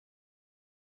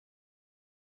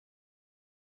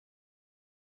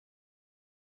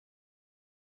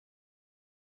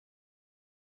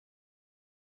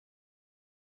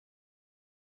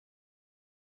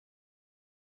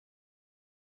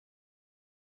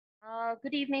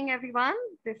Good evening, everyone.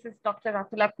 This is Dr.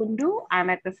 Ratula Kundu.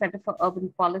 I'm at the Center for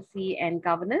Urban Policy and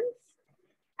Governance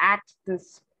at the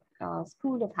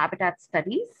School of Habitat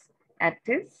Studies at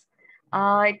TIS.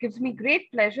 It gives me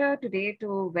great pleasure today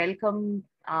to welcome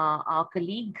our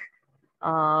colleague,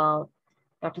 uh,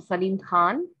 Dr. Saleem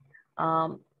Khan.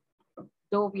 Um,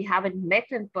 though we haven't met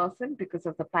in person because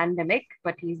of the pandemic,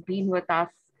 but he's been with us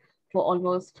for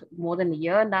almost more than a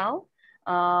year now.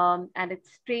 And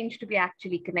it's strange to be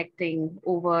actually connecting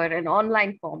over an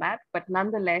online format, but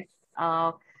nonetheless,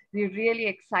 we're really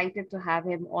excited to have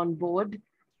him on board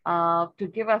to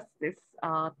give us this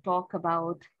talk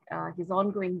about his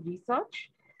ongoing research,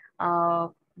 uh,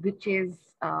 which is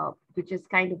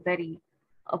kind of very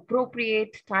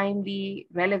appropriate, timely,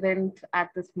 relevant at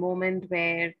this moment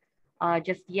where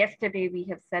just yesterday, we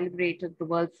have celebrated the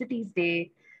World Cities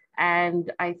Day.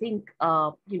 And I think,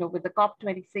 with the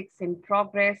COP26 in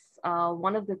progress,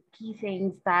 one of the key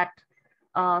things that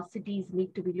cities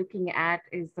need to be looking at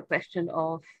is the question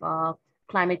of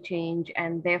climate change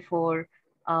and therefore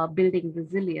building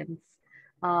resilience.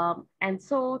 And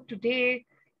so today,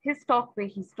 his talk where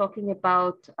he's talking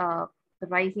about the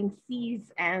rising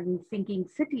seas and sinking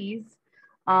cities,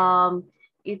 um,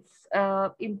 it's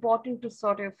important to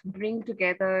sort of bring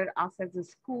together us as a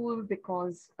school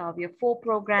because we have 4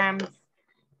 programs.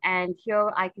 And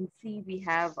here I can see we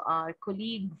have our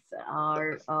colleagues,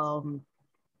 our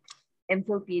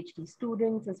MPhil PhD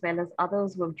students, as well as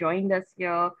others who have joined us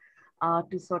here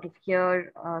to sort of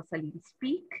hear Saleem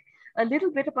speak. A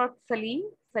little bit about Saleem.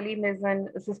 Saleem is an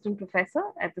assistant professor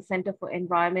at the Center for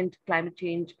Environment, Climate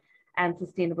Change, and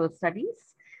Sustainable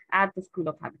Studies at the School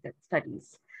of Habitat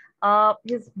Studies.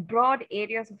 His broad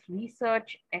areas of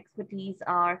research expertise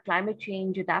are climate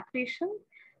change adaptation,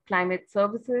 climate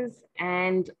services,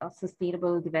 and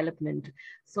sustainable development.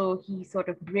 So he sort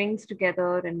of brings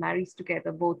together and marries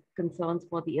together both concerns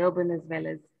for the urban as well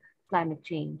as climate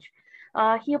change.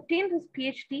 He obtained his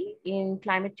PhD in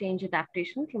climate change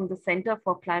adaptation from the Center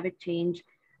for Climate Change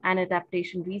and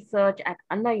Adaptation Research at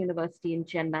Anna University in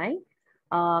Chennai.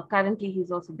 Currently, he's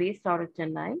also based out of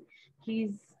Chennai.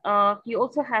 He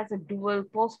also has a dual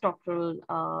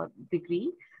postdoctoral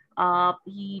degree.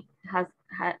 He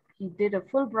did a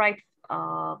Fulbright.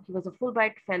 He was a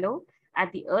Fulbright fellow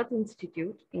at the Earth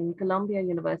Institute in Columbia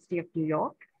University of New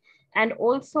York, and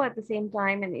also at the same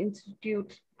time an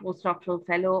institute postdoctoral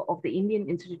fellow of the Indian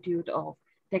Institute of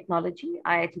Technology,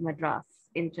 IIT Madras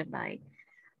in Chennai.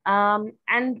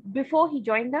 And before he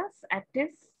joined us at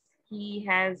TIS, he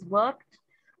has worked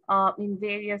in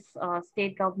various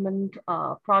state government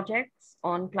projects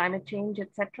on climate change,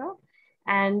 etc.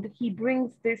 And he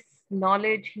brings this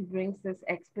knowledge, he brings this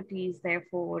expertise,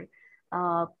 therefore,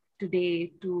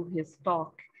 today to his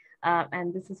talk.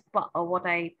 And this is what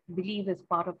I believe is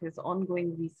part of his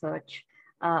ongoing research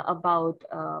about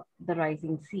the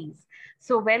rising seas.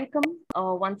 So welcome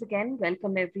once again,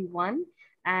 welcome everyone.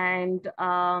 And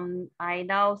I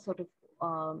now sort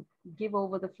of give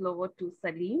over the floor to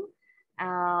Saleem.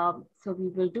 So we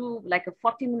will do like a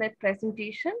 40-minute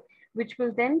presentation, which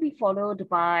will then be followed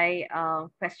by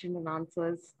question and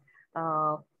answers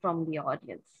from the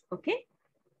audience. Okay.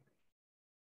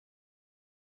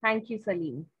 Thank you,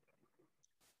 Saleem.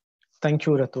 Thank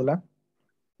you, Ratula.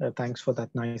 Thanks for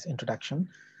that nice introduction.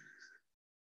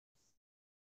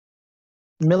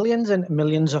 Millions and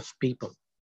millions of people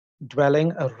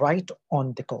dwelling right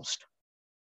on the coast.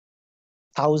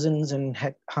 Thousands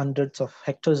and hundreds of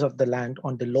hectares of the land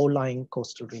on the low-lying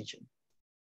coastal region.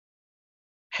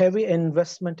 Heavy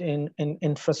investment in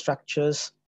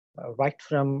infrastructures, right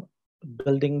from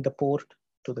building the port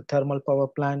to the thermal power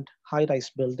plant,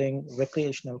 high-rise building,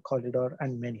 recreational corridor,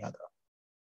 and many other.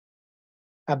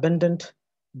 Abundant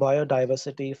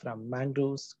biodiversity from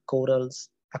mangroves, corals,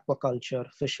 aquaculture,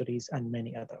 fisheries, and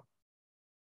many other.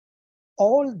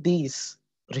 All these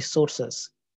resources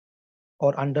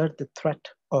are under the threat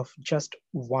of just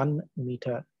 1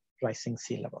 meter rising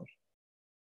sea level.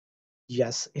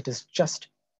 Yes, it is just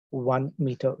 1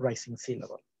 meter rising sea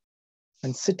level.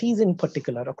 And cities in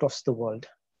particular across the world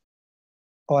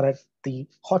are at the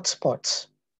hotspots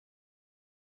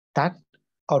that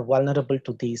are vulnerable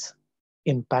to these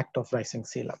impact of rising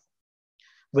sea level.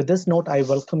 With this note, I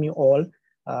welcome you all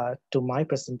to my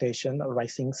presentation,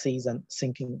 Rising Seas and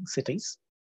Sinking Cities,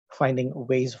 Finding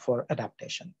Ways for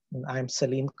Adaptation. And I'm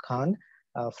Saleem Khan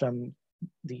from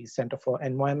the Center for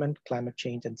Environment, Climate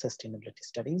Change and Sustainability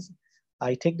Studies.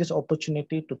 I take this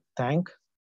opportunity to thank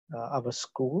our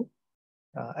school,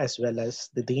 as well as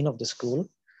the Dean of the school,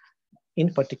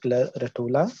 in particular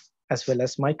Ratula, as well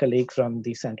as my colleague from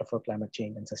the Center for Climate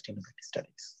Change and Sustainability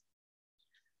Studies.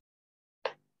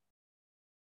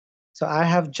 So I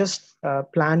have just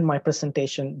planned my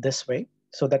presentation this way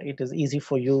so that it is easy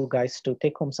for you guys to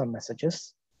take home some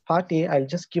messages. Part A, I'll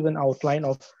just give an outline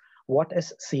of what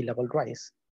is sea level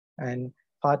rise. And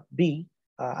part B,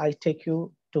 I take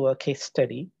you to a case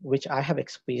study, which I have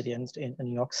experienced in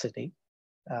New York City.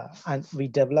 And we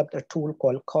developed a tool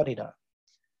called COREDAR.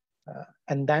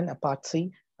 And then a part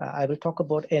C, I will talk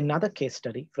about another case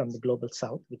study from the global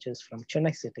south, which is from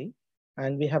Chennai City.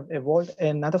 And we have evolved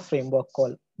another framework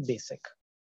called BASIC.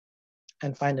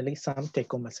 And finally, some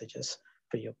take-home messages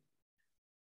for you.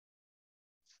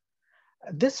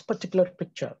 This particular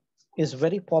picture is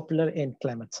very popular in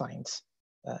climate science,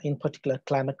 in particular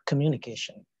climate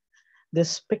communication.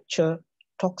 This picture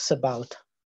talks about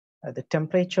the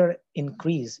temperature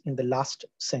increase in the last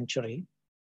century,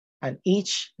 and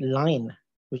each line,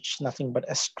 which is nothing but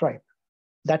a stripe,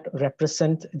 that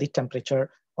represent the temperature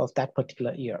of that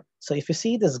particular year. So if you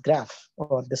see this graph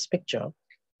or this picture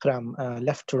from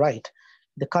left to right,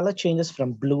 the color changes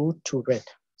from blue to red,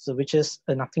 so which is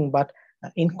nothing but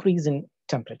an increase in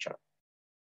temperature.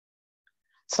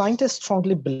 Scientists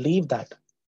strongly believe that,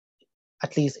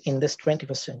 at least in this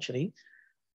 21st century,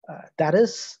 there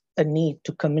is a need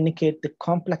to communicate the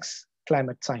complex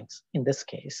climate science, in this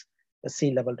case, the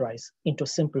sea level rise, into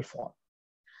simple form.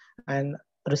 And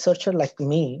researcher like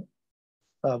me,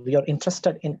 we are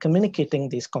interested in communicating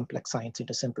these complex science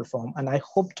into simple form. And I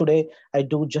hope today I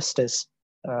do justice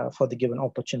for the given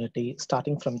opportunity,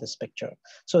 starting from this picture.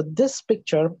 So this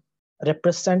picture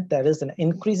represents there is an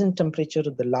increase in temperature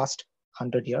in the last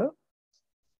 100 years.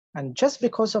 And just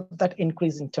because of that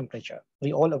increase in temperature,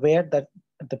 we all aware that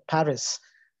the Paris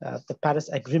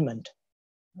Agreement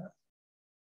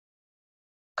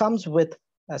comes with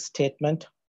a statement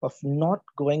of not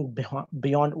going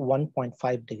beyond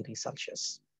 1.5 degrees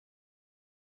Celsius.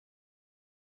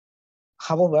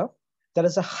 However, there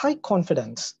is a high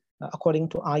confidence, according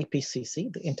to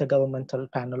IPCC, the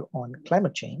Intergovernmental Panel on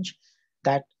Climate Change,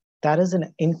 that there is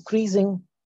an increasing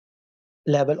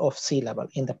level of sea level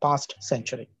in the past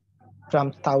century, from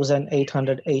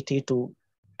 1880 to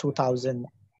 2000,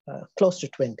 close to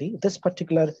 20. This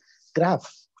particular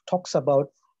graph talks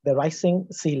about the rising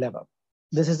sea level.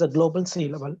 This is a global sea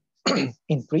level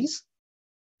increase.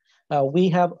 We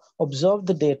have observed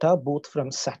the data both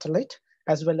from satellite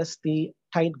as well as the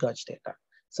tide gauge data.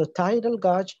 So tidal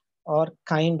gauge or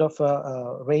kind of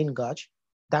a rain gauge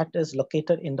that is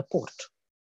located in the port.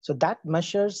 So that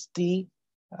measures the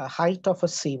height of a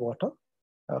seawater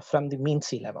from the mean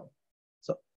sea level.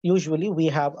 So usually we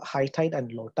have high tide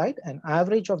and low tide, and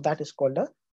average of that is called a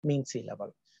mean sea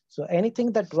level. So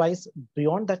anything that rises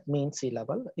beyond that mean sea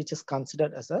level, it is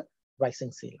considered as a rising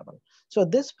sea level. So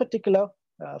this particular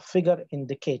figure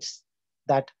indicates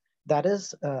that there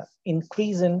is an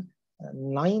increase in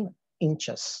 9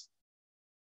 inches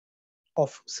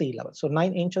of sea level. So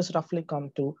 9 inches roughly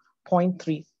come to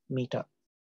 0.3 meter.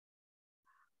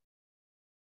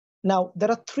 Now,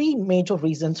 there are 3 major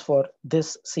reasons for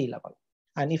this sea level.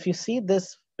 And if you see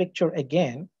this picture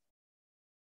again,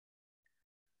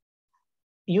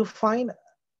 you find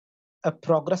a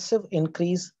progressive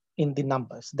increase in the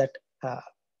numbers, that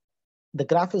the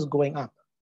graph is going up.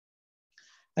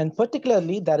 And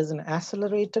particularly, there is an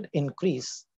accelerated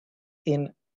increase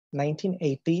in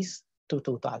 1980s to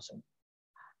 2000.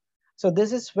 So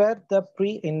this is where the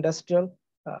pre-industrial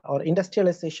or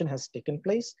industrialization has taken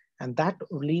place, and that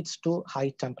leads to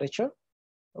high temperature,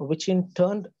 which in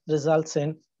turn results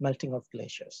in melting of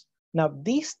glaciers. Now,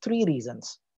 these 3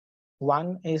 reasons,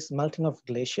 one is melting of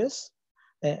glaciers,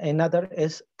 another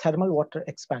is thermal water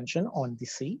expansion on the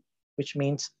sea, which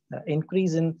means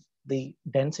increase in the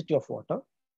density of water.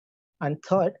 And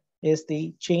third is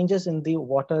the changes in the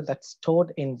water that's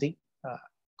stored in the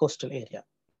coastal area.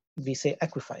 We say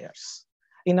aquifers.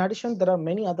 In addition, there are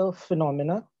many other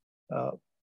phenomena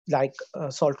like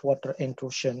saltwater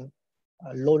intrusion,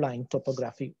 low-lying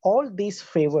topography. All these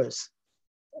favors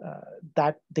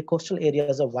that the coastal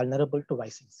areas are vulnerable to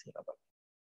rising sea level.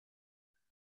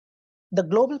 The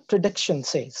global prediction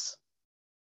says,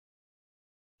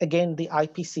 again, the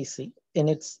IPCC in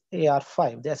its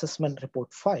AR5, the assessment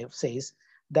report 5 says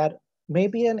that may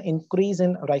be an increase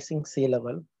in rising sea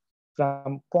level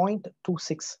from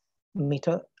 0.26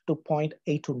 meter to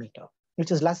 0.82 meter,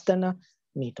 which is less than a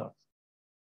meter.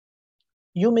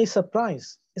 You may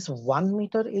surprise, is 1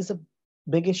 meter is a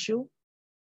big issue?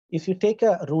 If you take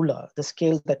a ruler, the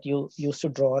scale that you use to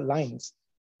draw lines,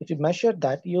 if you measure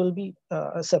that, you'll be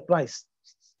surprised.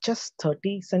 Just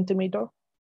 30 centimeter,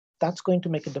 that's going to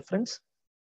make a difference?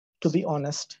 To be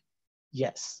honest,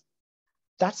 yes.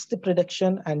 That's the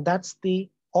prediction, and that's the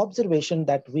observation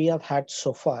that we have had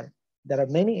so far. There are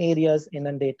many areas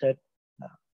inundated,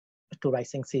 to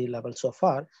rising sea level so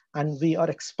far, and we are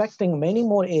expecting many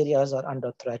more areas are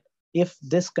under threat if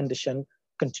this condition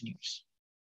continues.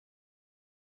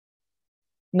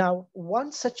 Now,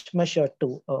 one such measure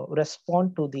to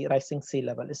respond to the rising sea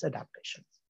level is adaptation.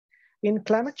 In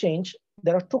climate change,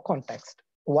 there are two contexts.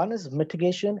 One is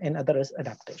mitigation and other is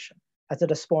adaptation as a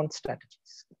response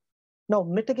strategies. Now,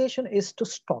 mitigation is to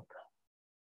stop.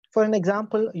 For an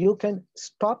example, you can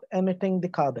stop emitting the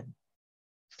carbon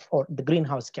or the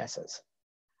greenhouse gases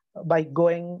by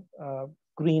going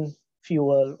green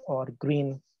fuel or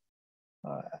green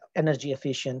energy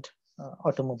efficient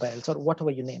automobiles or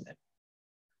whatever you name it.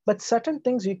 But certain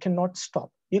things you cannot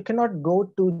stop. You cannot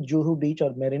go to Juhu Beach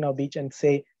or Marina Beach and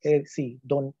say, hey, see,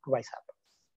 don't rise up.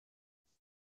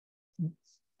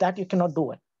 That you cannot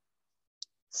do it.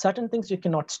 Certain things you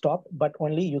cannot stop, but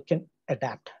only you can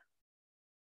adapt.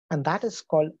 And that is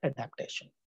called adaptation.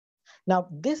 Now,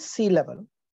 this sea level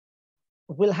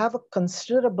will have a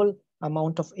considerable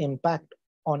amount of impact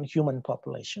on human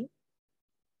population,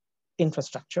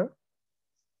 infrastructure,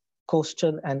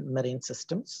 coastal and marine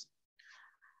systems,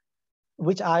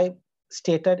 which I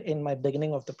stated in my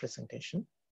beginning of the presentation.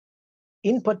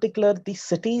 In particular, the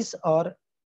cities are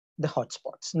the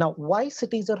hotspots. Now, why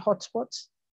cities are hotspots?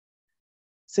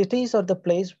 Cities are the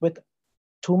place with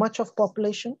too much of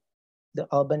population, the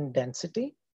urban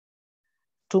density,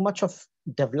 too much of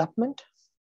development,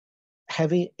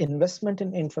 heavy investment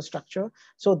in infrastructure.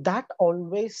 So that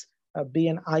always be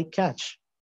an eye catch.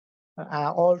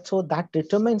 Also, that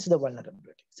determines the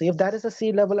vulnerability. So if there is a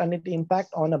sea level and it impact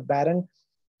on a barren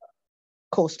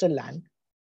coastal land,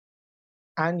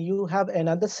 and you have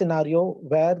another scenario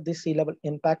where the sea level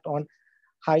impact on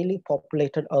highly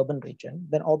populated urban region,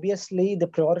 then obviously the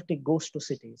priority goes to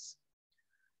cities.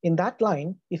 In that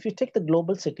line, if you take the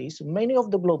global cities, many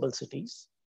of the global cities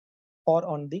are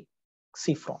on the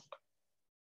seafront.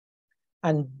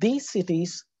 And these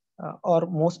cities are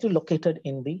mostly located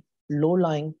in the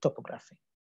low-lying topography.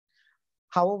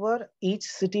 However, each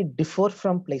city differs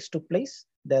from place to place,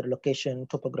 their location,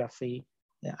 topography,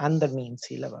 and the mean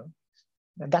sea level.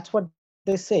 And that's what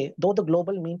they say. Though the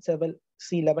global mean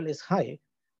sea level is high,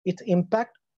 its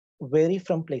impact vary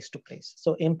from place to place.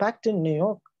 So impact in New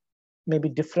York may be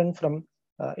different from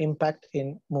impact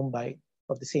in Mumbai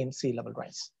of the same sea level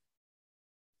rise.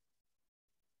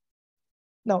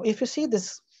 Now, if you see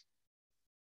this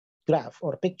graph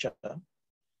or picture,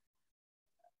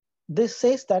 this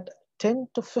says that 10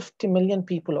 to 50 million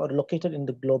people are located in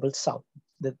the global south,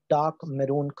 the dark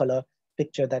maroon color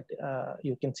picture that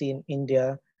you can see in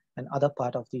India and other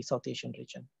part of the South Asian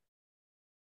region.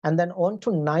 And then on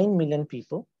to 9 million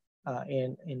people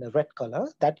in the red color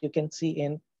that you can see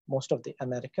in most of the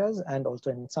Americas and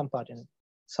also in some part in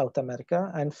South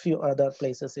America and few other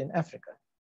places in Africa.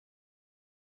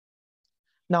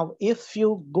 Now, if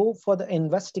you go for the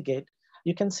investigate,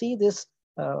 you can see this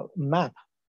map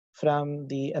from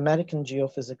the American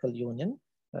Geophysical Union.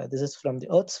 This is from the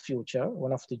Earth's Future,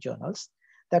 one of the journals,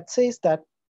 that says that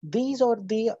these are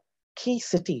the key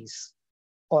cities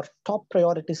or top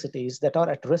priority cities that are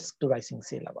at risk to rising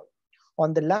sea level.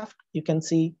 On the left, you can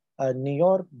see New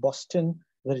York, Boston,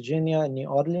 Virginia, New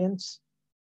Orleans.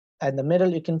 In the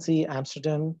middle, you can see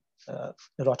Amsterdam,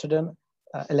 Rotterdam,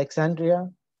 Alexandria,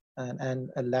 and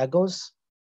Lagos.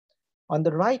 On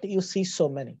the right, you see so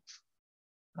many.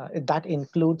 That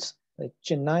includes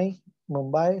Chennai,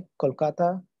 Mumbai,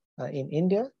 Kolkata in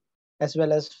India, as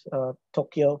well as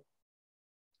Tokyo,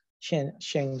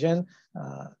 Shenzhen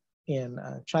in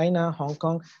China, Hong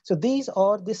Kong. So these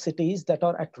are the cities that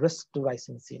are at risk to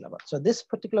rising sea level. So this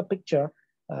particular picture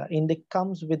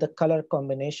comes with a color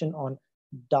combination on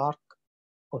dark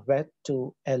red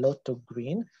to yellow to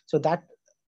green. So that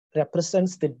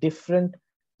represents the different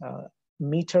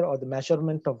meter or the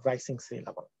measurement of rising sea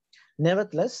level.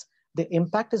 Nevertheless, the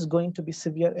impact is going to be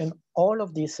severe in all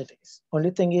of these cities.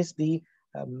 Only thing is the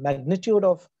magnitude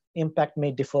of impact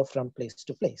may differ from place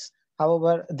to place.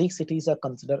 However, these cities are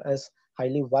considered as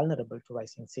highly vulnerable to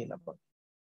rising sea level.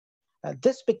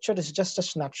 This picture is just a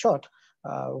snapshot.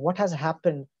 What has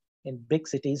happened in big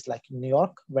cities like New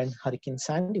York when Hurricane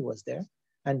Sandy was there,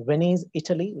 and Venice,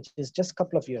 Italy, which is just a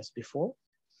couple of years before,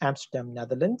 Amsterdam,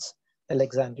 Netherlands,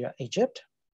 Alexandria, Egypt,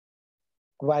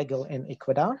 Guaigo in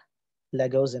Ecuador,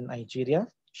 Lagos in Nigeria,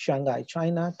 Shanghai,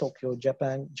 China, Tokyo,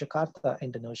 Japan, Jakarta,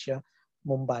 Indonesia,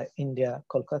 Mumbai, India,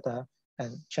 Kolkata,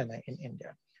 and Chennai in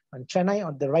India. And Chennai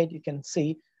on the right, you can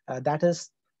see that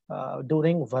is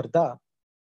during Varda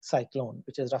cyclone,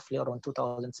 which is roughly around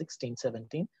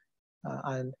 2016-17.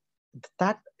 And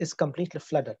that is completely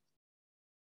flooded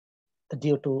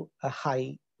due to a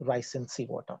high rise in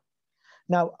seawater.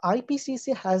 Now,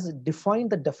 IPCC has defined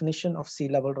the definition of sea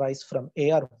level rise from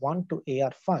AR1 to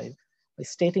AR5 by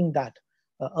stating that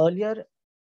earlier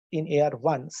in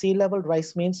AR1, sea level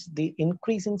rise means the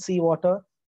increase in seawater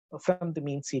from the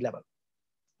mean sea level.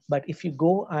 But if you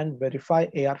go and verify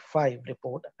AR5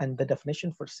 report and the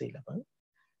definition for sea level,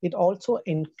 it also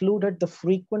included the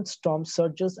frequent storm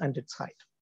surges and its height.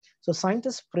 So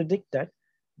scientists predict that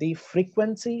the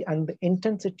frequency and the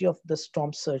intensity of the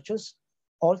storm surges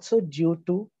also due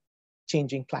to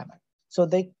changing climate. So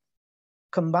they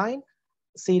combine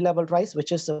sea level rise,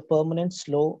 which is a permanent,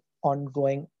 slow,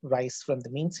 ongoing rise from the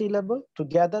mean sea level,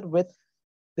 together with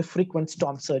the frequent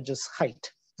storm surges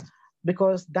height,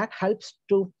 because that helps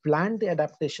to plan the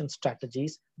adaptation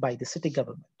strategies by the city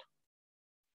government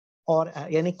or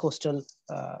any coastal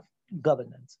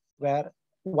governance where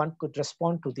one could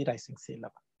respond to the rising sea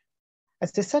level.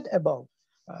 As I said above,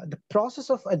 the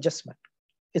process of adjustment,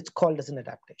 it's called as an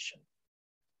adaptation.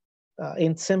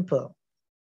 In simple,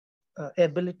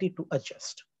 ability to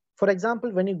adjust. For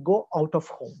example, when you go out of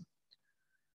home,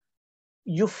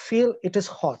 you feel it is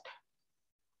hot,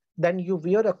 then you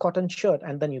wear a cotton shirt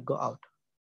and then you go out.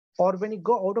 Or when you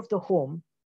go out of the home,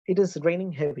 it is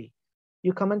raining heavy.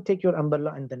 You come and take your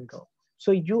umbrella and then go.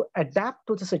 So you adapt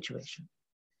to the situation.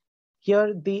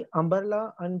 Here, the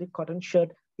umbrella and the cotton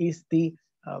shirt is the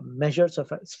measures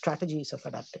of strategies of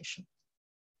adaptation.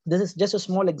 This is just a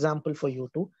small example for you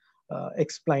to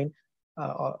explain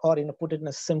or put it in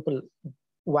a simple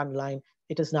one line.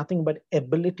 It is nothing but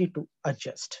ability to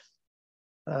adjust.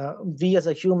 We as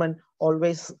a human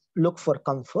always look for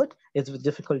comfort. It's a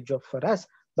difficult job for us,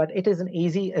 but it isn't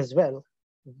easy as well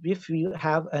if you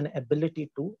have an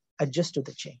ability to adjust to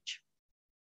the change.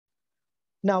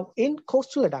 Now, in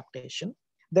coastal adaptation,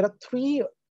 there are three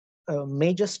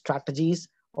major strategies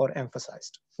are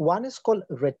emphasized. One is called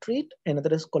retreat,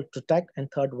 another is called protect, and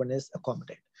third one is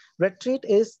accommodate. Retreat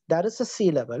is there is a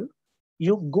sea level,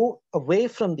 you go away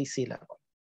from the sea level,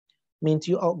 means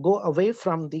you go away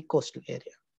from the coastal area.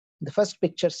 The first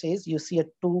picture says you see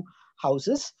two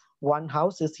houses, one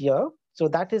house is here, so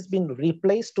that has been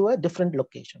replaced to a different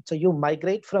location. So you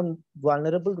migrate from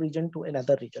vulnerable region to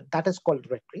another region. That is called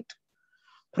retreat.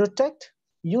 Protect,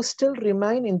 you still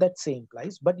remain in that same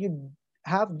place, but you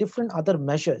have different other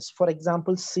measures. For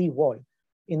example, sea wall.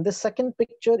 In the second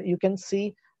picture, you can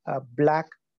see a black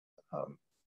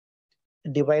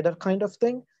divider kind of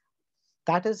thing.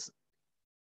 That is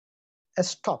a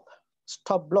stop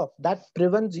block that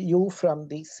prevents you from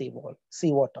the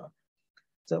seawater.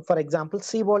 So for example,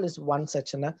 seawall is one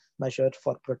such a measure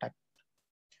for protect.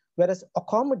 Whereas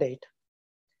accommodate,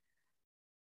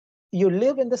 you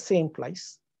live in the same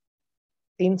place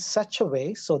in such a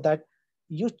way so that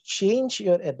you change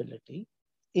your ability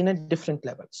in a different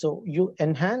level. So you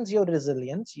enhance your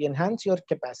resilience, you enhance your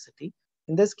capacity.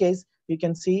 In this case, you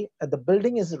can see the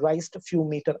building is raised a few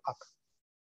meters up.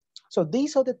 So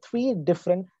these are the three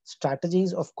different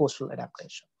strategies of coastal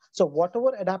adaptation. So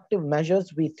whatever adaptive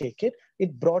measures we take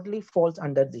it broadly falls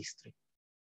under these three.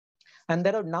 And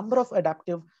there are a number of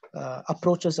adaptive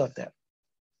approaches are there.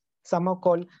 Some are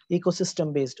called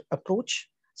ecosystem-based approach,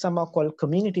 some are called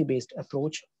community-based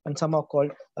approach, and some are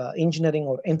called engineering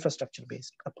or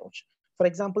infrastructure-based approach. For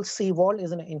example, seawall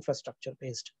is an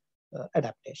infrastructure-based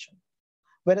adaptation.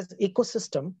 Whereas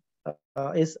ecosystem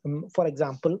is, for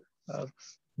example,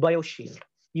 bioshield.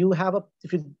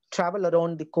 If you travel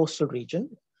around the coastal region,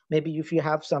 maybe if you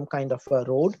have some kind of a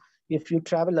road, if you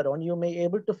travel around, you may be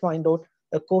able to find out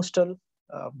a coastal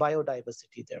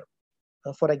biodiversity there.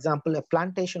 For example, a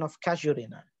plantation of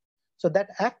casuarina. So that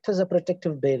acts as a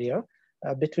protective barrier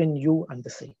between you and the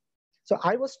sea. So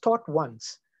I was taught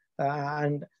once,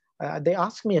 and they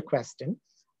asked me a question,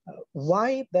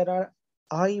 why there are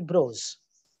eyebrows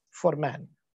for man?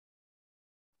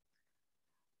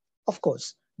 Of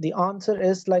course, the answer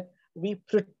is like we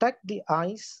protect the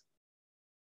eyes,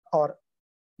 or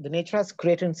the nature has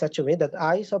created in such a way that the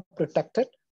eyes are protected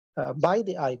by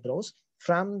the eyebrows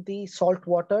from the salt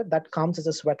water that comes as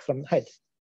a sweat from the head.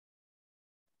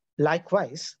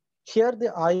 Likewise, here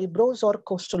the eyebrows are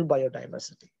coastal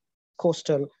biodiversity,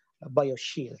 coastal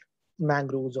bioshield,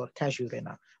 mangroves or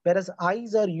casuarina, whereas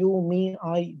eyes are you, me,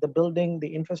 I, the building,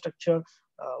 the infrastructure,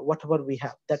 whatever we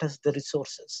have, that is the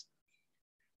resources.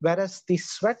 Whereas the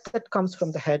sweat that comes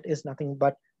from the head is nothing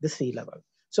but the sea level.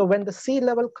 So when the sea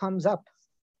level comes up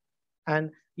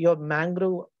and your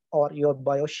mangrove or your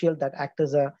bioshield that acts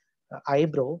as a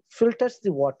eyebrow filters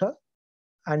the water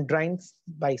and drains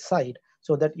by side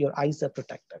so that your eyes are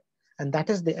protected. And that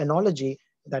is the analogy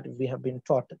that we have been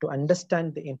taught to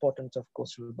understand the importance of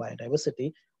coastal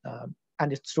biodiversity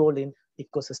and its role in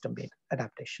ecosystem-based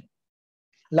adaptation.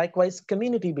 Likewise,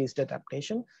 community-based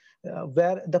adaptation,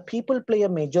 where the people play a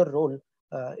major role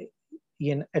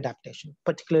in adaptation,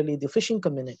 particularly the fishing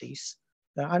communities.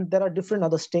 And there are different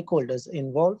other stakeholders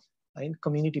involved in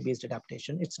community-based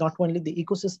adaptation. It's not only the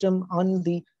ecosystem and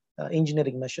the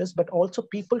engineering measures, but also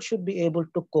people should be able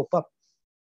to cope up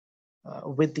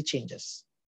with the changes,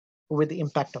 with the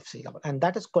impact of sea level. And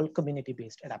that is called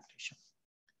community-based adaptation.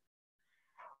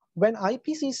 When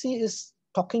IPCC is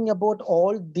talking about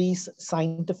all these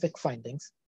scientific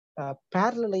findings,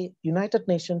 parallelly, United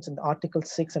Nations in Article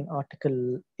 6 and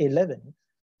Article 11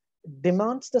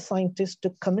 demands the scientists to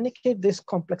communicate this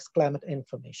complex climate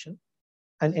information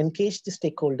and engage the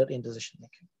stakeholder in decision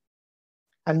making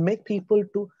and make people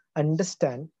to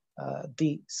understand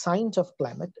the science of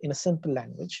climate in a simple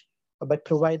language by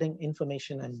providing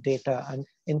information and data and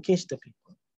engage the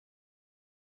people.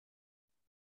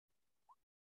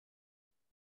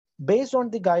 Based on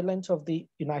the guidelines of the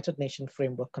United Nations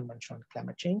Framework Convention on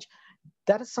Climate Change,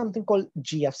 there is something called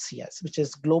GFCS, which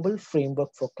is Global Framework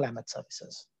for Climate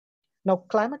Services. Now,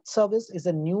 climate service is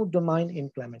a new domain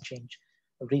in climate change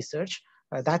research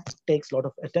that takes a lot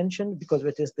of attention because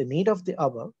it is the need of the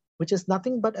hour, which is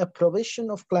nothing but a provision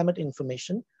of climate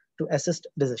information to assist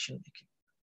decision making.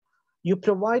 You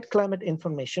provide climate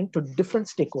information to different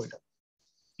stakeholders,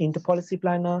 into policy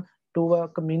planner, to a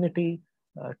community,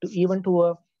 to even to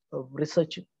a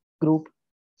research group,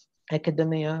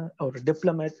 academia, or a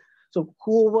diplomat. So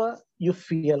whoever you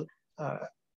feel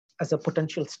as a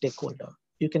potential stakeholder,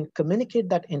 you can communicate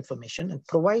that information and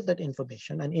provide that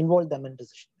information and involve them in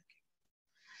decision making.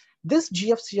 This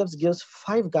GFCF gives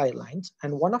 5 guidelines,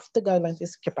 and one of the guidelines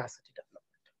is capacity development.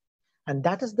 And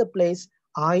that is the place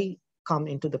I come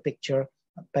into the picture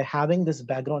by having this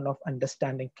background of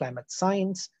understanding climate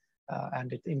science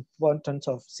and its importance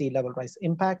of sea level rise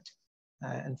impact,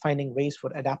 and finding ways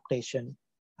for adaptation.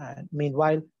 And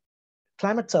meanwhile,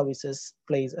 climate services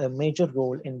plays a major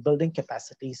role in building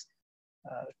capacities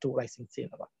to rising sea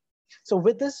level. So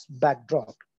with this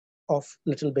backdrop of a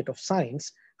little bit of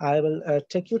science, I will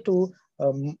take you to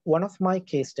one of my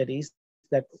case studies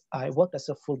that I worked as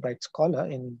a Fulbright scholar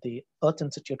in the Earth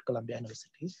Institute, Columbia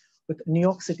University, with New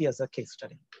York City as a case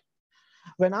study.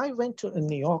 When I went to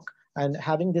New York and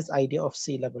having this idea of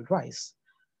sea level rise,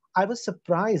 I was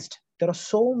surprised. There are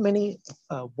so many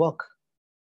work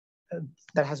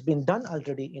that has been done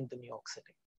already in the New York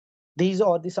City. These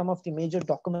are some of the major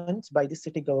documents by the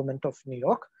city government of New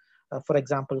York. For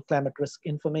example, climate risk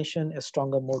information, a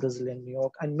stronger, more resilient New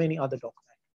York, and many other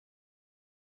documents.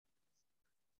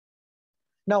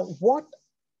 Now, what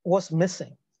was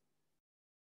missing?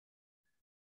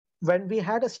 When we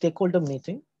had a stakeholder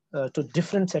meeting to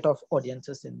different set of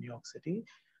audiences in New York City,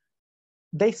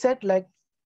 they said like,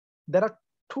 there are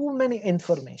too many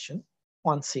information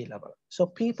on sea level. So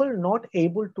people not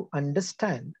able to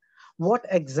understand what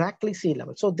exactly sea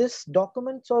level. So these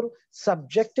documents are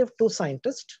subjective to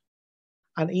scientists,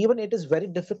 and even it is very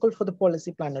difficult for the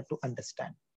policy planner to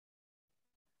understand.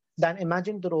 Then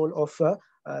imagine the role of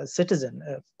a citizen,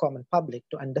 a common public,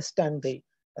 to understand the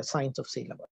science of sea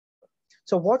level.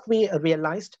 So what we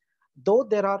realized, though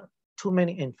there are too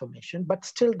many information, but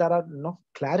still there are no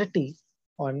clarity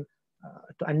on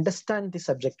to understand the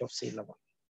subject of sea level.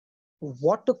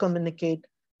 What to communicate,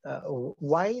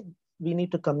 why we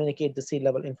need to communicate the sea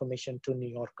level information to New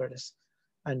Yorkers,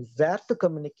 and where to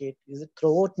communicate. Is it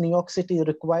throughout New York City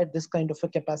required this kind of a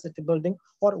capacity building,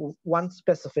 or one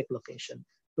specific location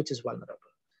which is vulnerable?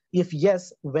 If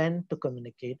yes, when to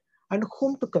communicate and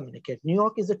whom to communicate? New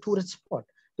York is a tourist spot.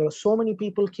 There are so many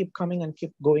people keep coming and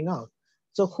keep going out.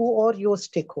 So who are your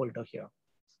stakeholder here?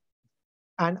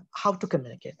 And how to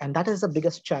communicate? And that is the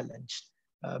biggest challenge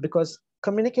because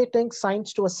communicating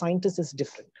science to a scientist is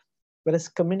different, whereas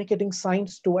communicating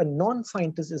science to a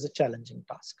non-scientist is a challenging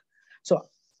task. So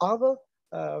our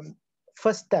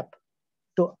first step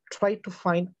to try to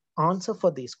find answer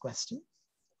for these questions,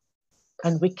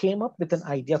 and we came up with an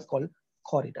idea called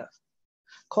COREDAR.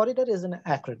 COREDAR is an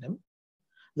acronym,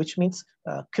 which means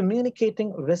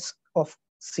communicating risk of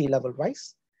sea level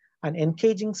rise and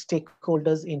engaging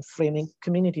stakeholders in framing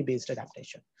community-based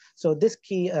adaptation. So this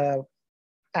key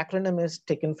acronym is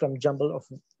taken from jumble of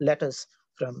letters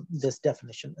from this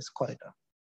definition as COREDAR.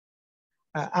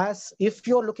 As if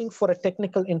you're looking for a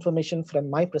technical information from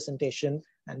my presentation,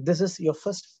 and this is your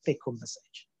first take-home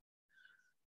message.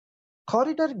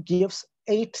 COREDAR gives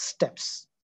 8 steps.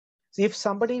 So if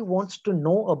somebody wants to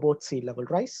know about sea level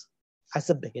rise as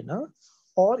a beginner,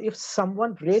 or if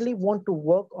someone really wants to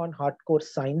work on hardcore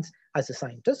science as a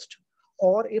scientist,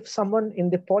 or if someone in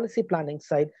the policy planning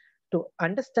side to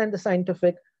understand the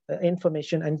scientific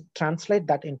information and translate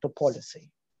that into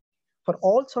policy. For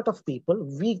all sort of people,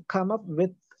 we come up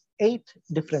with 8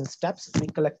 different steps we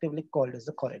collectively called as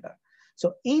the corridor.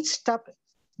 So each step,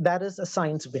 there is a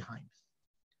science behind.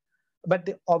 But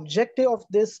the objective of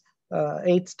this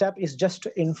 8th step is just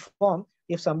to inform.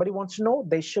 If somebody wants to know,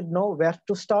 they should know where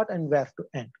to start and where to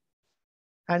end.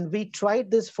 And we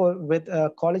tried this with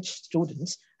college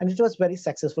students, and it was very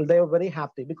successful. They were very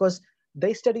happy because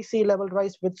they study sea level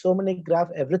rise with so many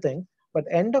graphs, everything. But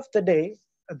end of the day,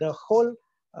 the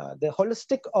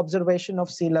holistic observation of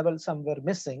sea level some were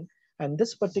missing, and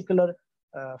this particular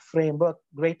framework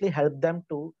greatly helped them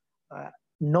to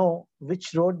know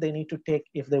which road they need to take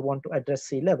if they want to address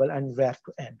sea level and where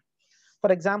to end.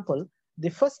 For example, the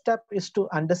first step is to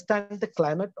understand the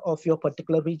climate of your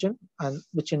particular region, and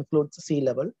which includes sea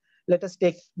level. Let us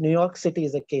take New York City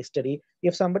as a case study.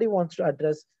 If somebody wants to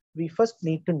address, we first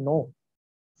need to know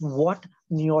what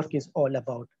New York is all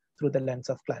about through the lens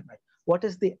of climate. What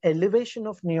is the elevation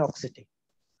of New York City?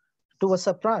 To a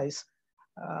surprise,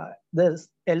 the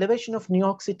elevation of New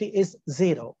York City is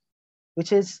 0,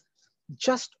 which is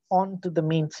just on to the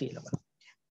mean sea level.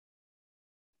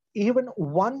 Even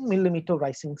 1 millimeter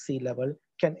rising sea level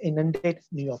can inundate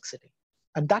New York City.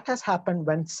 And that has happened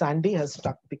when Sandy has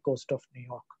struck the coast of New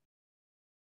York.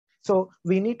 So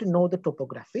we need to know the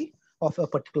topography of a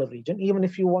particular region. Even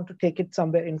if you want to take it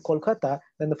somewhere in Kolkata,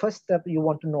 then the first step you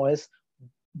want to know is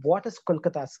what is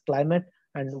Kolkata's climate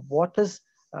and what is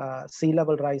sea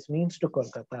level rise means to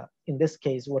Kolkata. In this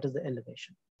case, what is the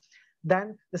elevation?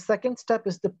 Then the second step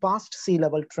is the past sea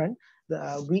level trend.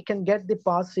 We can get the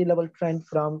past sea level trend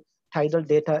from tidal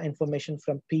data information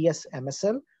from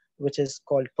PSMSL, which is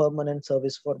called Permanent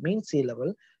Service for Mean Sea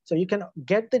Level. So you can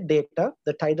get the data,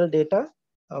 the tidal data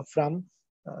from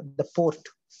the port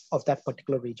of that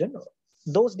particular region.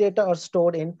 Those data are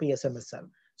stored in PSMSL.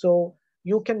 So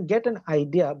you can get an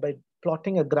idea by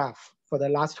plotting a graph for the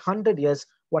last 100 years,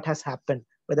 what has happened,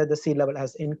 whether the sea level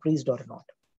has increased or not.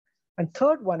 And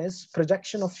third one is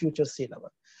projection of future sea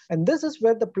level. And this is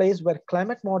where the place where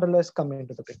climate modelers come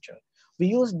into the picture. We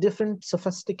use different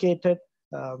sophisticated,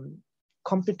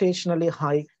 computationally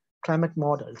high climate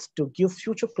models to give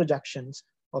future projections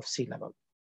of sea level.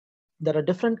 There are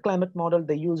different climate models.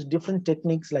 They use different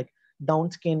techniques like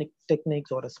downscaling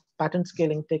techniques or a pattern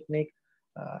scaling technique.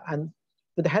 And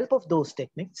with the help of those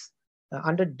techniques,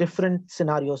 under different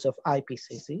scenarios of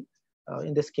IPCC,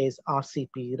 in this case,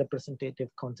 RCP, representative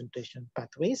concentration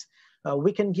pathways,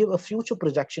 we can give a future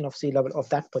projection of sea level of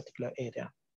that particular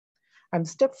area. And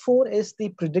step 4 is the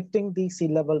predicting the sea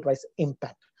level rise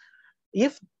impact.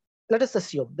 If, let us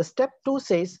assume, the step 2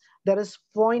 says there is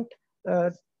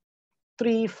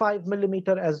 0.35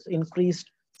 millimeter as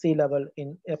increased sea level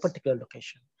in a particular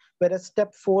location, whereas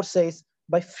step 4 says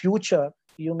by future,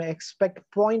 you may expect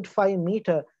 0.5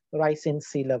 meter rise in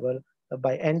sea level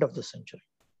by end of the century.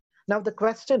 Now, the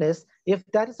question is, if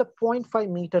there is a 0.5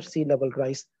 meter sea level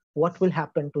rise, what will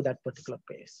happen to that particular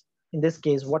place? In this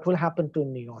case, what will happen to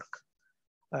New York?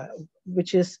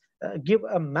 Which is give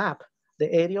a map, the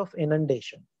area of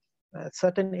inundation. A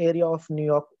certain area of New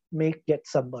York may get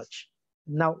submerged.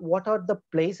 Now, what are the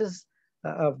places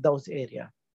of those areas?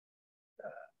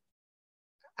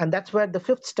 And that's where the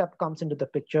 5th step comes into the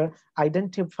picture,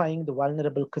 identifying the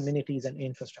vulnerable communities and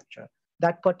infrastructure.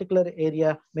 That particular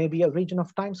area may be a region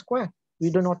of Times Square. We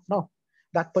do not know.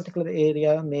 That particular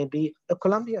area may be a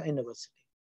Columbia University.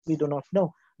 We do not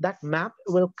know. That map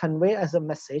will convey as a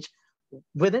message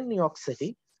within New York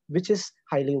City, which is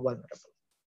highly vulnerable.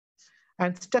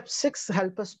 And step 6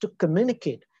 help us to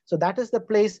communicate. So that is the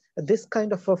place, this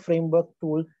kind of a framework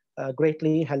tool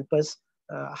greatly help us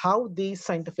how these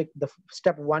scientific, the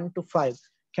step 1 to 5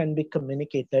 can be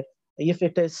communicated. If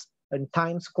it is in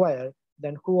Times Square,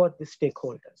 then who are the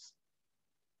stakeholders?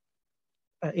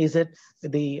 Is it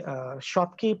the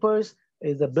shopkeepers,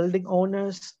 is the building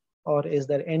owners, or is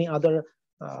there any other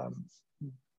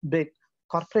big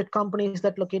corporate companies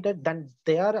that located? Then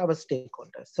they are our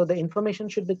stakeholders. So the information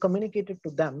should be communicated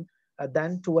to them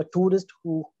than to a tourist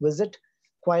who visit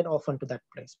quite often to that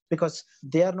place, because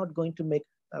they are not going to make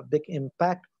a big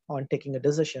impact on taking a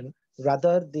decision.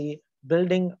 Rather, the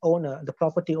building owner, the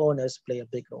property owners play a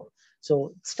big role.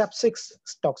 So step 6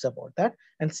 talks about that.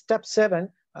 And step 7,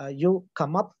 you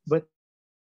come up with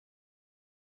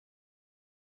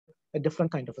a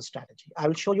different kind of a strategy. I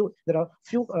will show you, there are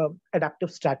few adaptive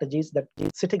strategies that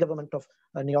the city government of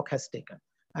New York has taken.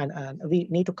 And we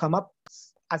need to come up,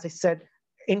 as I said,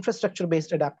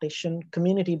 infrastructure-based adaptation,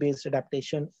 community-based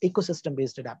adaptation,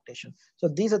 ecosystem-based adaptation. So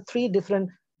these are 3 different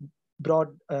broad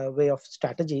way of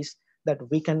strategies that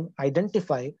we can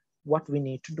identify what we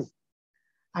need to do.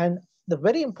 And the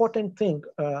very important thing,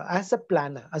 as a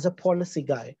planner, as a policy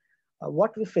guy,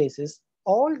 what we face is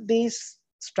all these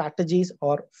strategies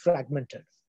are fragmented.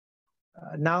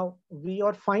 Now we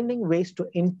are finding ways to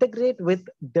integrate with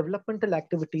developmental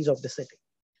activities of the city.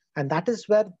 And that is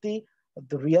where the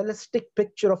realistic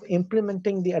picture of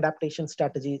implementing the adaptation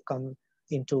strategy come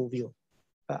into view.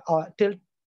 Till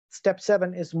step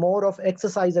 7 is more of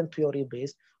exercise and theory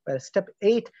based, where step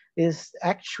 8 is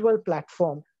actual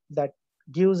platform that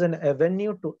gives an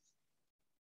avenue to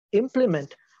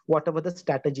implement whatever the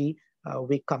strategy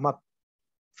we come up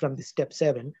from the step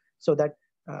 7, so that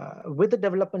with the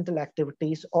developmental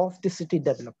activities of the city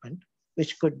development,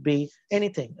 which could be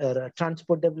anything,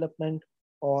 transport development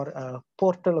or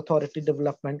portal authority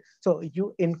development. So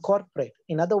you incorporate,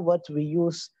 in other words, we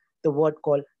use the word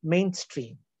called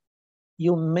mainstream.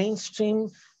 You mainstream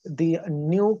the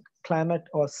new climate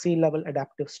or sea level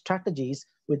adaptive strategies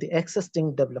with the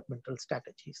existing developmental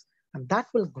strategies. And that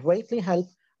will greatly help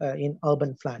in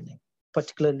urban planning,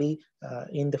 particularly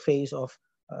in the face of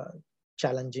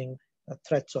challenging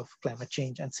threats of climate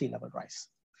change and sea level rise.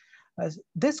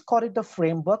 This corridor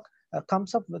framework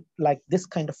comes up with like this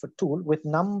kind of a tool with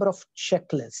number of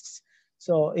checklists.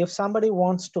 So if somebody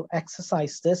wants to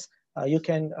exercise this, you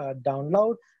can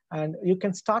download and you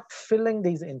can start filling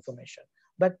these information.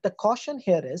 But the caution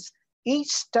here is each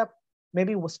step,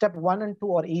 maybe step 1 and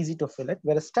 2 are easy to fill it,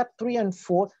 whereas step 3 and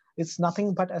 4 is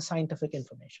nothing but a scientific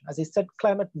information. As I said,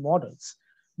 climate models.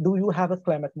 Do you have a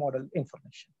climate model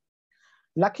information?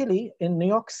 Luckily, in New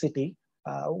York City,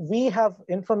 we have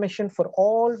information for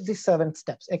all the 7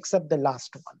 steps except the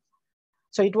last one.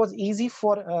 So it was easy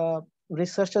for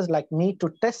researchers like me to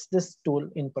test this tool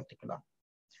in particular.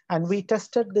 And we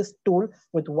tested this tool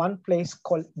with one place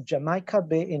called Jamaica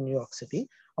Bay in New York City.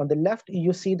 On the left,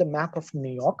 you see the map of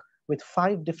New York with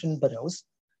 5 different boroughs.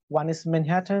 One is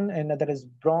Manhattan, another is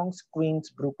Bronx, Queens,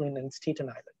 Brooklyn, and Staten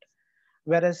Island.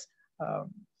 Whereas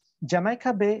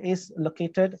Jamaica Bay is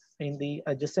located in the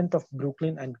adjacent of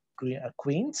Brooklyn and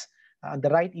Queens. On the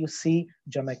right, you see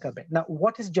Jamaica Bay. Now,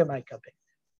 what is Jamaica Bay?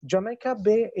 Jamaica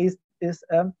Bay is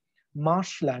a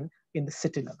marshland in the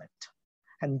city limit.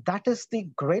 And that is the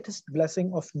greatest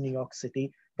blessing of New York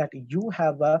City, that you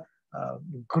have a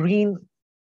green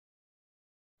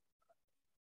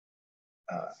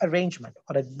arrangement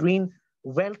or a green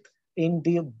wealth in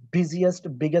the busiest,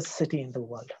 biggest city in the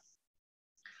world.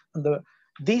 And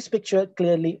this picture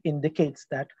clearly indicates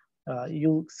that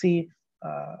you see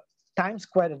Times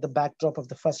Square at the backdrop of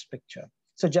the first picture.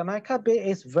 So Jamaica Bay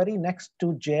is very next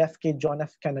to JFK, John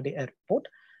F. Kennedy Airport,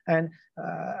 and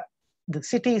the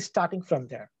city is starting from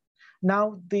there.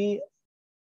 Now, the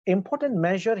important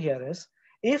measure here is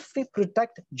if we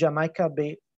protect Jamaica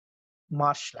Bay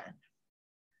marshland,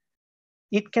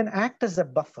 it can act as a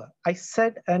buffer. I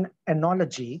said an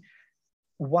analogy,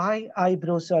 why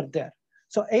eyebrows are there.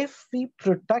 So if we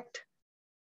protect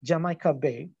Jamaica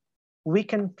Bay, we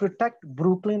can protect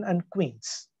Brooklyn and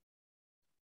Queens.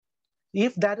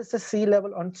 If there is a sea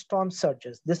level on storm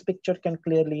surges, this picture can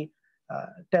clearly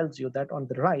tells you that on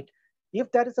the right, if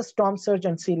there is a storm surge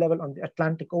and sea level on the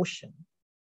Atlantic Ocean,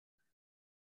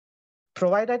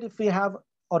 provided if we have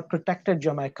or protected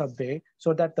Jamaica Bay,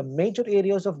 so that the major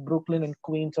areas of Brooklyn and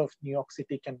Queens of New York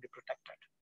City can be protected.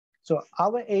 So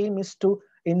our aim is to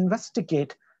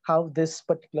investigate how this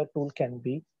particular tool can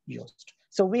be used.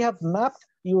 So we have mapped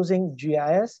using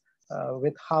GIS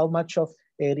with how much of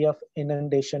area of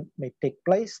inundation may take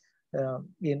place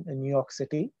in New York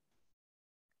City.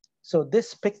 So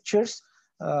these pictures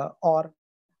are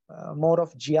more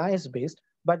of GIS based,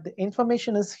 but the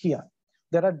information is here.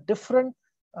 There are different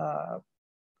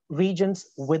regions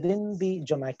within the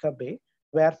Jamaica Bay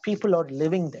where people are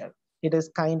living there. It is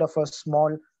kind of a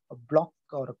small block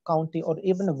or a county or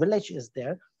even a village is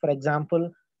there. For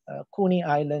example, Coney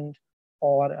Island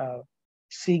or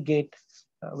Seagate,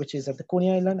 which is at the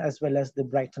Coney Island, as well as the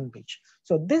Brighton Beach.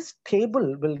 So this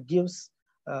table will give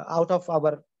out of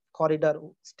our corridor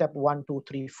step 1, 2,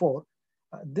 3, 4.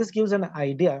 This gives an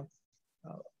idea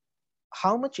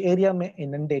how much area may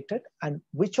inundated and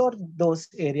which are those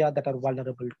areas that are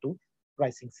vulnerable to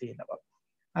rising sea level.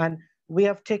 And we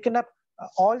have taken up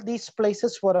all these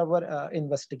places for our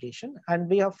investigation, and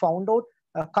we have found out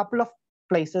a couple of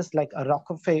places like a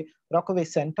Rockaway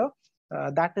Center.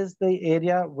 That is the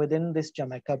area within this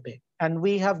Jamaica Bay. And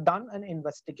we have done an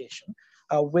investigation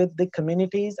with the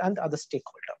communities and other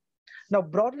stakeholders. Now,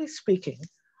 broadly speaking,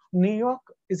 New York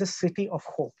is a city of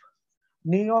hope.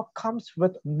 New York comes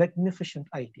with magnificent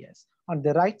ideas. On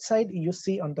the right side, you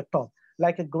see on the top,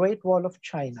 like a Great Wall of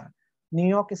China. New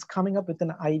York is coming up with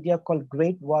an idea called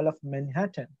Great Wall of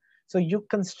Manhattan. So you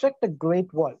construct a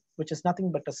Great Wall, which is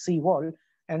nothing but a sea wall,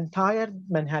 entire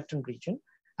Manhattan region,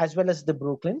 as well as the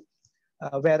Brooklyn.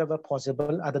 wherever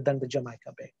possible other than the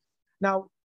Jamaica Bay. Now,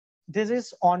 this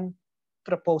is on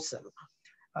proposal,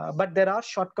 but there are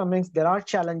shortcomings, there are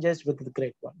challenges with the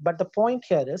Great Wall. But the point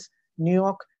here is New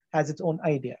York has its own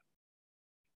idea.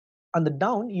 On the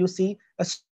down, you see a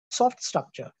soft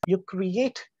structure. You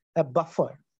create a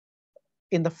buffer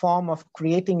in the form of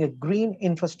creating a green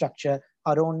infrastructure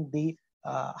around the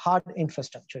hard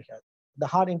infrastructure here, the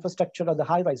hard infrastructure of the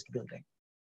high-rise building.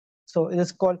 So it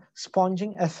is called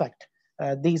sponging effect,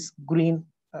 these green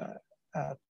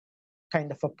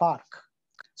kind of a park.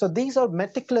 So these are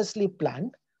meticulously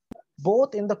planned,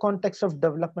 both in the context of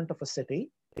development of a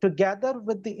city, together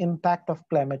with the impact of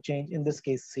climate change, in this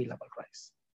case, sea level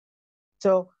rise.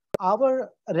 So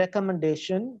our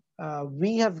recommendation,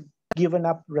 we have given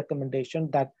up recommendation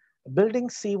that building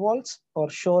seawalls or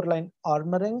shoreline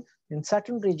armoring in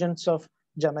certain regions of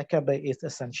Jamaica Bay is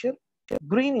essential.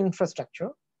 Green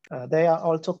infrastructure, they are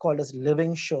also called as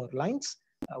living shorelines,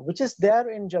 which is there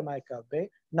in Jamaica Bay.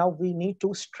 Now we need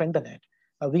to strengthen it.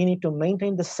 We need to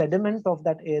maintain the sediment of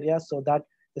that area so that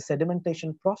the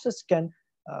sedimentation process can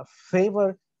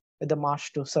favor the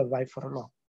marsh to survive for a long.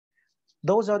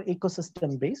 Those are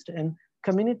ecosystem based, and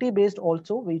community based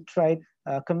also. We tried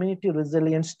community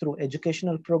resilience through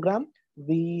educational program.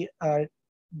 We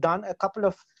done a couple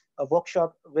of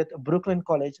workshop with Brooklyn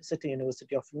College, City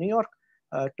University of New York,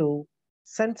 to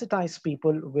sensitize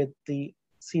people with the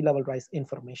sea level rise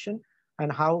information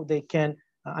and how they can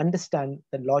understand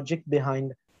the logic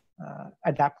behind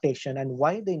adaptation and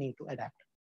why they need to adapt.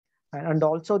 And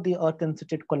also the Earth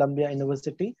Institute, Columbia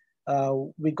University,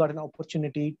 we got an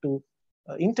opportunity to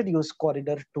introduce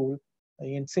COREDAR tool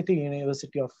in City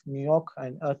University of New York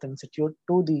and Earth Institute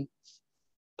to the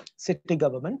city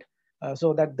government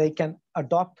so that they can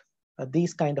adopt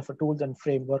these kind of tools and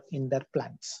framework in their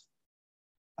plans.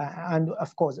 And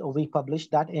of course, we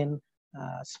published that in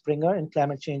Springer in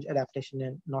Climate Change Adaptation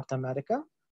in North America.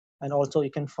 And also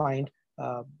you can find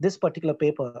this particular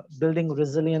paper, Building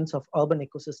Resilience of Urban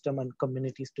Ecosystem and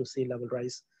Communities to Sea Level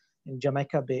Rise in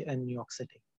Jamaica Bay and New York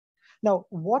City. Now,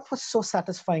 what was so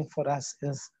satisfying for us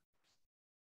is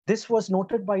this was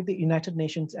noted by the United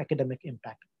Nations Academic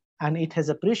Impact, and it has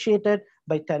appreciated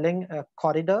by telling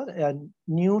COREDAR, a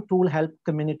new tool help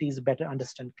communities better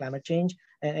understand climate change.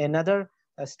 And another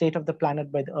State of the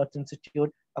Planet by the Earth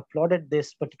Institute applauded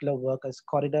this particular work as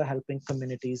COREDAR helping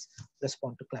communities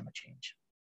respond to climate change.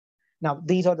 Now,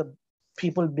 these are the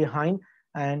people behind,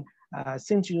 and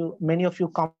since many of you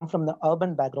come from the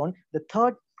urban background, the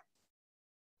third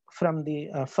from the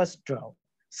first row,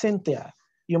 Cynthia.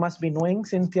 You must be knowing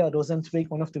Cynthia Rosenzweig,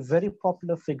 one of the very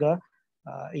popular figure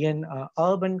in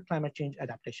urban climate change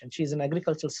adaptation. She's an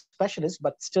agricultural specialist,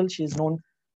 but still she's known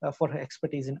for her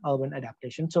expertise in urban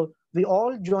adaptation. So we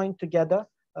all joined together,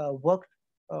 worked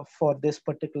for this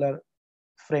particular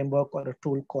framework or a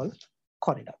tool called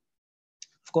COREDAR.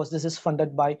 Of course, this is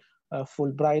funded by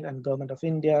Fulbright and Government of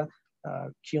India,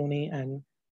 CUNY and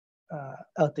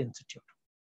Earth Institute.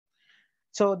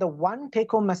 So the one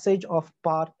take-home message of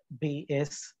part B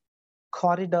is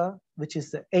COREDAR, which is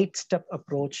the 8-step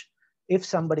approach. If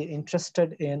somebody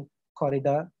interested in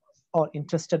COREDAR or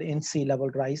interested in sea level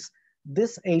rise,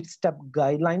 this 8-step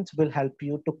guidelines will help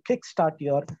you to kickstart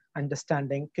your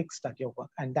understanding, kickstart your work.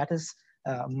 And that is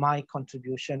my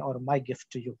contribution or my gift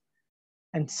to you.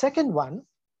 And second one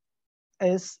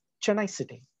is Chennai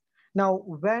City. Now,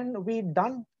 when we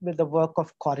done with the work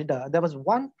of COREDAR, there was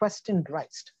one question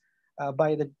raised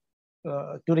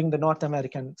during the North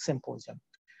American Symposium.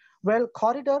 Well,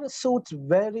 COREDAR suits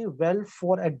very well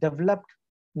for a developed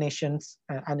nations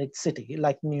and its city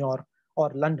like New York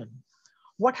or London.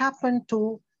 What happened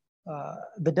to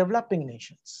the developing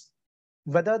nations?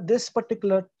 Whether this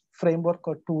particular framework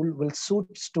or tool will suit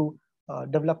to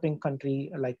developing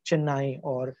country like Chennai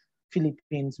or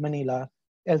Philippines, Manila,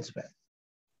 elsewhere.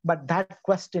 But that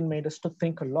question made us to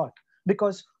think a lot,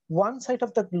 because one side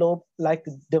of the globe, like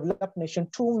developed nation,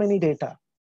 too many data,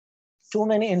 too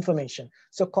many information.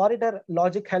 So COREDAR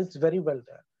logic helps very well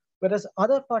there. Whereas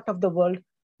other part of the world,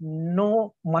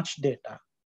 no much data,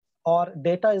 or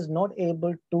data is not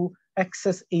able to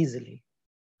access easily.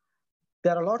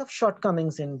 There are a lot of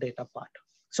shortcomings in data part.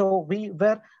 So we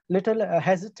were little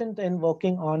hesitant in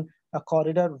working on a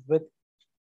COREDAR with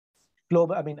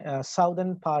global,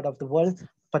 southern part of the world,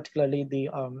 particularly the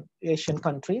Asian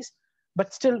countries,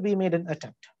 but still we made an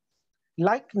attempt.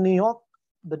 Like New York,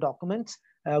 the documents,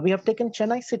 we have taken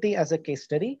Chennai City as a case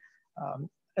study.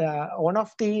 One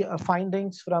of the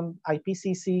findings from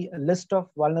IPCC list of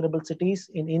vulnerable cities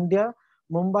in India,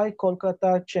 Mumbai,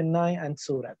 Kolkata, Chennai, and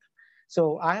Surat.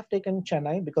 So I have taken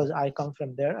Chennai because I come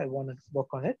from there. I want to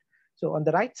work on it. So on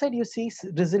the right side, you see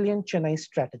resilient Chennai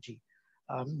strategy.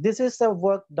 This is the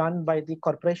work done by the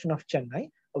Corporation of Chennai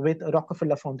with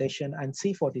Rockefeller Foundation and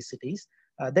C40 cities.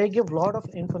 They give a lot of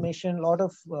information, a lot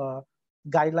of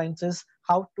guidelines is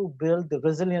how to build the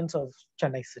resilience of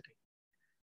Chennai City.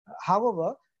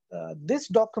 However, this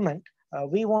document,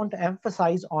 we want to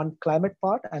emphasize on climate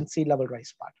part and sea level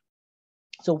rise part.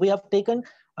 So we have taken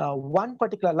one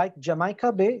particular, like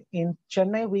Jamaica Bay in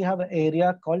Chennai, we have an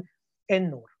area called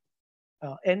Ennore.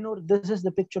 Ennore, this is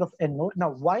the picture of Ennore. Now,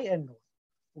 why Ennore?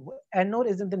 Ennore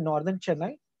is in the northern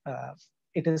Chennai.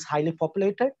 It is highly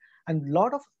populated and a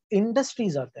lot of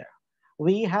industries are there.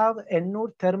 We have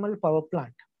Ennore thermal power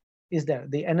plant is there.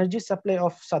 The energy supply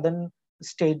of southern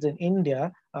states in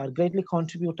India are greatly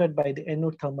contributed by the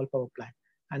Ennore thermal power plant.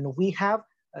 And we have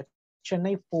a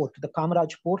Chennai port, the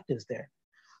Kamaraj port is there.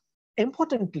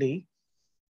 Importantly,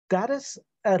 there is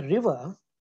a river,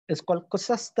 it's called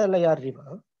Kusastalaya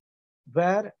River,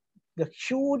 where the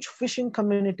huge fishing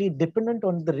community dependent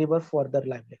on the river for their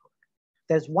livelihood.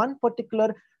 There's one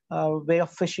particular way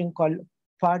of fishing called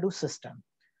Padu system.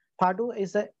 Padu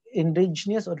is an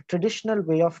indigenous or traditional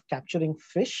way of capturing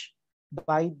fish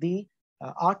by the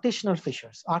artisanal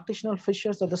fishers. Artisanal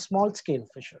fishers are the small scale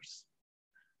fishers.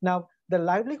 Now, the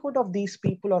livelihood of these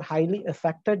people are highly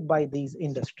affected by these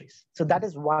industries. So that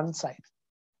is one side.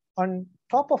 On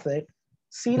top of it,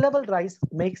 sea level rise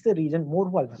makes the region more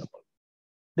vulnerable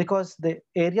because the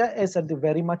area is at the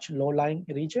very much low-lying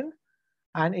region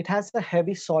and it has a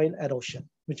heavy soil erosion,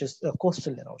 which is a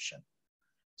coastal erosion.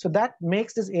 So that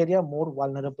makes this area more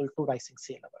vulnerable to rising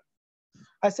sea level.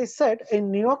 As I said,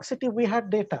 in New York City, we had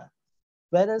data,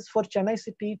 whereas for Chennai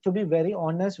City, to be very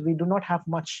honest, we do not have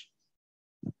much.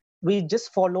 We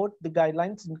just followed the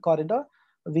guidelines in COREDAR.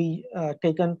 We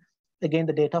taken, again,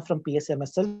 the data from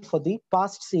PSMSL for the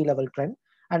past sea level trend,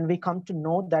 and we come to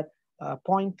know that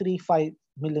 0.35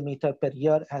 millimeter per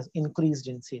year has increased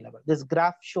in sea level. This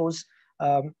graph shows,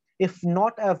 if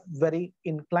not a very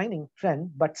inclining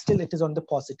trend, but still it is on the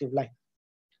positive line.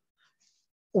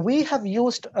 We have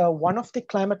used one of the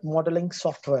climate modeling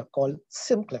software called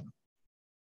SimClim.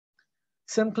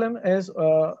 SimClim is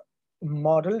a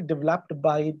model developed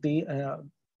by the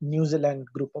New Zealand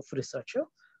group of researchers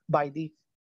by the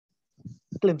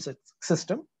CLIM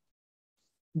system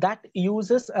that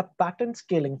uses a pattern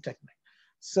scaling technique.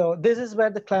 So this is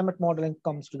where the climate modeling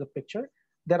comes to the picture.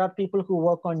 There are people who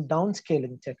work on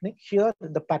downscaling technique. Here,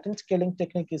 the pattern scaling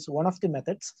technique is one of the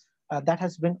methods that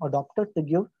has been adopted to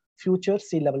give future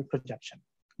sea level projection.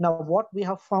 Now, what we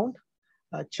have found,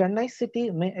 Chennai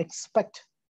City may expect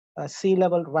a sea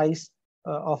level rise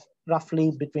of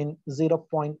roughly between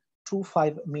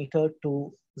 0.25 meter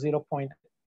to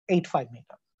 0.85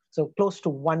 meter. So close to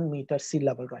 1 meter sea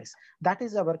level rise. That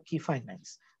is our key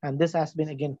findings. And this has been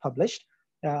again published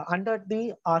under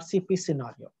the RCP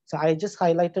scenario. So I just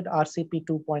highlighted RCP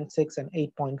 2.6 and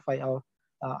 8.5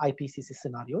 IPCC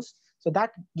scenarios. So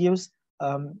that gives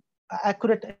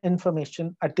accurate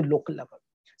information at the local level.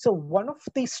 So one of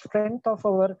the strengths of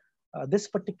our this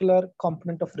particular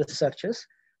component of research is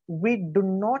we do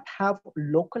not have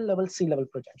local level sea level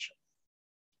projection.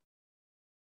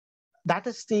 That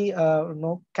is the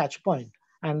catch point,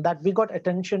 and that we got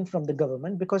attention from the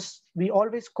government because we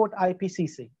always quote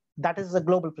IPCC. That is a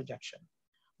global projection.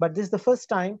 But this is the first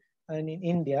time in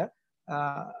India,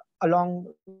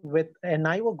 along with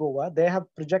NIO Goa, they have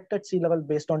projected sea level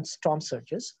based on storm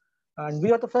surges. And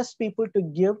we are the first people to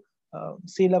give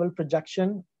sea level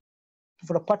projection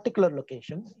for a particular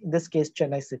location, in this case,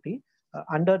 Chennai City,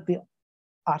 under the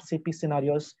RCP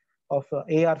scenarios of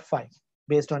AR5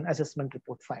 based on assessment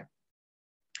report 5.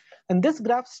 And this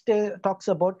graph talks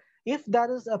about if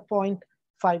there is a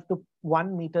 0.5 to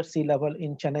 1 meter sea level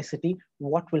in Chennai City,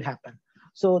 what will happen?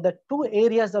 So the two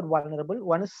areas are vulnerable.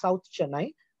 One is South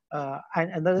Chennai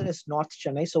and another is North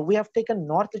Chennai. So we have taken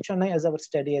North Chennai as our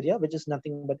study area, which is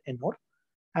nothing but Ennore.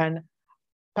 And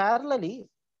parallelly,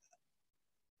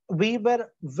 we were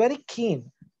very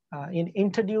keen in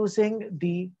introducing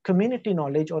the community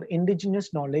knowledge or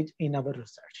indigenous knowledge in our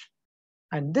research.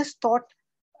 And this thought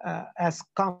has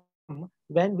come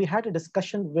when we had a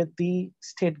discussion with the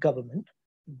state government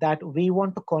that we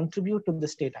want to contribute to the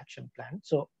state action plan.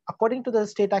 So according to the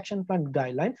state action plan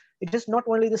guideline, it is not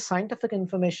only the scientific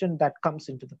information that comes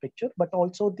into the picture, but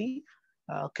also the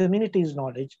community's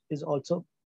knowledge is also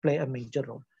play a major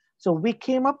role. So we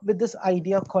came up with this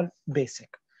idea called BASIC.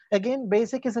 Again,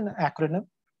 BASIC is an acronym,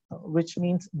 which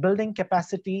means building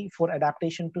capacity for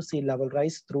adaptation to sea level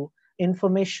rise through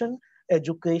information,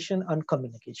 education, and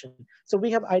communication. So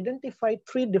we have identified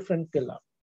 3 different pillars.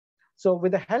 So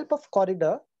with the help of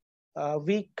COREDAR,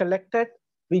 we collected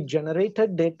We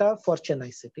generated data for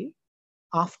Chennai City.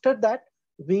 After that,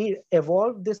 we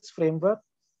evolved this framework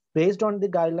based on the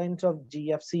guidelines of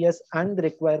GFCS and the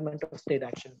requirement of state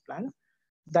action plan,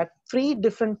 that 3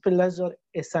 different pillars are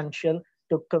essential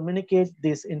to communicate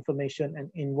this information and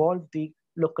involve the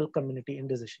local community in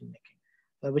decision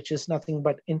making, which is nothing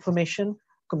but information,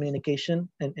 communication,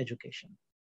 and education.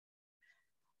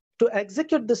 To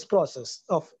execute this process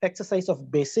of exercise of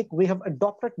BASIC, we have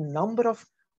adopted a number of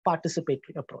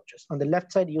participatory approaches. On the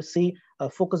left side, you see a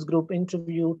focus group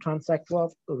interview, transact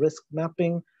work, risk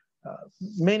mapping,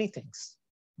 many things.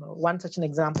 One such an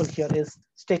example here is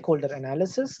stakeholder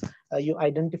analysis. You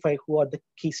identify who are the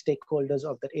key stakeholders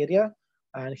of that area.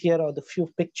 And here are the few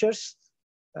pictures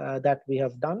that we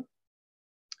have done.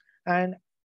 And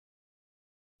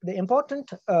the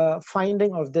important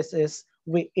finding of this is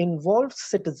we involve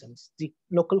citizens, the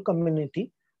local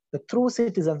community, the through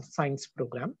citizen science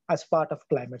program as part of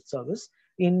climate service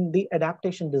in the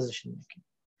adaptation decision making.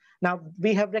 Now,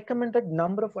 we have recommended a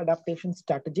number of adaptation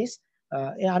strategies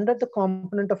under the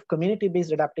component of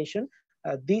community-based adaptation.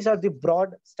 These are the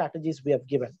broad strategies we have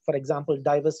given. For example,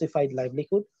 diversified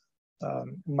livelihood,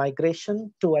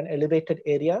 migration to an elevated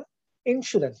area,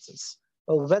 insurances,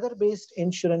 weather-based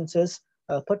insurances,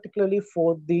 particularly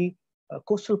for the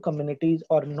coastal communities,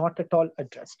 are not at all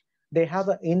addressed. They have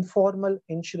an informal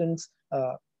insurance,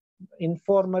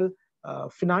 informal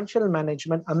financial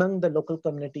management among the local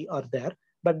community are there,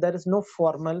 but there is no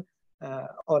formal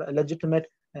or a legitimate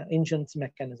insurance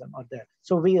mechanism are there.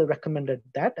 So we recommended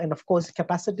that. And of course,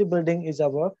 capacity building is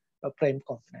our prime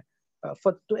component.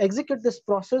 To execute this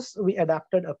process, we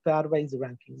adapted a pairwise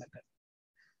ranking method.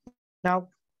 Now,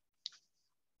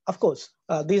 of course,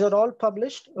 these are all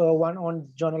published, one on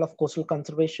Journal of Coastal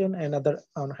Conservation, another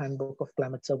on Handbook of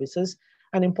Climate Services.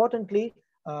 And importantly,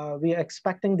 we are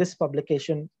expecting this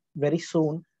publication very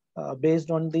soon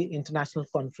based on the International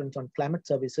Conference on Climate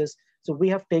Services. So we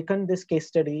have taken this case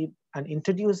study and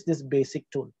introduced this BASIC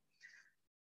tool.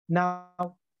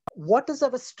 Now, what is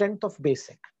our strength of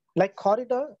BASIC? Like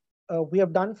COREDAR, we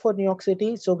have done for New York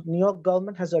City. So New York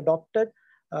government has adopted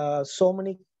so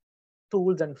many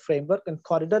tools and framework, and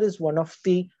COREDAR is one of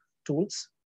the tools,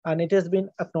 and it has been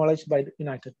acknowledged by the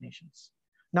United Nations.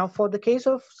 Now, for the case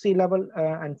of sea level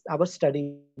and our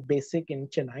study BASIC in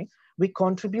Chennai, we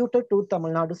contributed to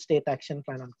Tamil Nadu State Action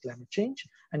Plan on Climate Change.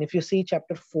 And if you see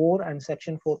chapter 4 and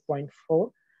section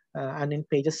 4.4, and in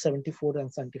pages 74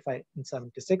 and 75 and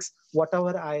 76,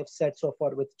 whatever I have said so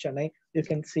far with Chennai, you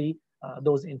can see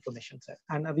those information set.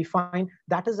 And we find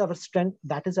that is our strength,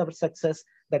 that is our success,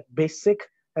 that BASIC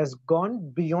has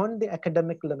gone beyond the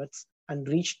academic limits and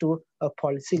reached to a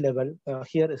policy level.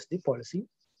 Here is the policy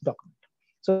document.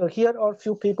 So here are a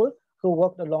few people who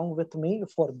worked along with me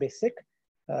for BASIC.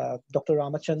 Dr.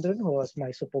 Ramachandran, who was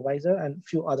my supervisor, and a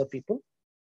few other people.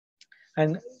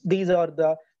 And these are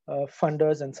the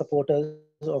funders and supporters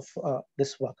of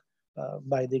this work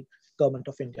by the Government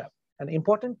of India. An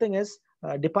important thing is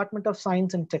Department of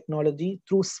Science and Technology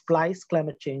through SPLICE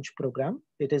Climate Change Program.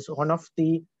 It is one of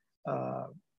the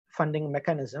funding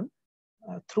mechanism.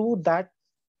 Through that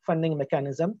funding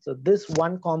mechanism, so this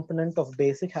one component of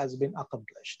BASIC has been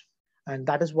accomplished. And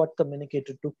that is what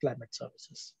communicated to climate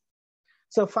services.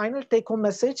 So final take-home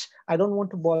message, I don't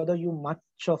want to bother you much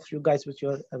of you guys with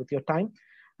your time.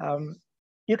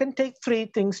 You can take 3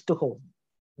 things to home.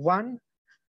 1,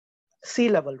 sea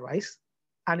level rise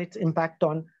and its impact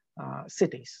on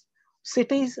cities.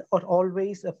 Cities are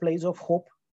always a place of hope,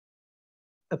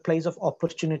 a place of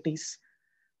opportunities,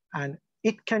 and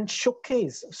it can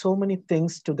showcase so many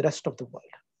things to the rest of the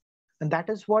world. And that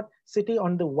is what city,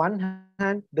 on the one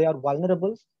hand, they are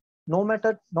vulnerable, no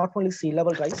matter not only sea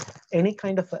level rise, any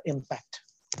kind of impact.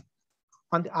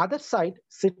 On the other side,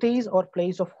 cities are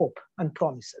place of hope and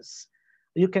promises.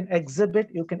 You can exhibit,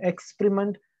 you can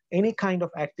experiment any kind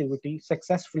of activity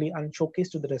successfully and showcase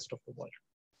to the rest of the world.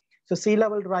 So sea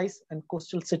level rise and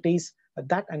coastal cities,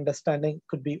 that understanding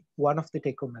could be one of the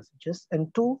take-home messages.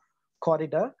 And 2,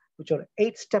 COREDAR, which are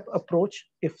 8-step approach.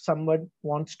 If someone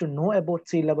wants to know about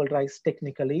sea level rise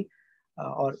technically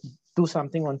or do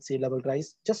something on sea level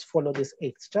rise, just follow this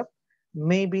 8-step.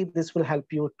 Maybe this will help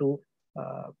you to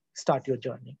start your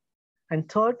journey. And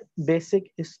third,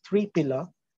 BASIC is 3-pillar.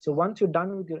 So once you're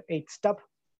done with your 8-step,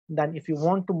 then if you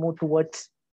want to move towards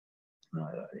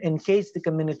engage the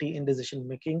community in decision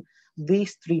making,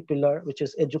 these 3-pillar, which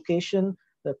is education,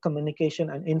 the communication,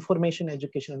 and information,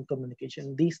 education, and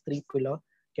communication, these 3-pillar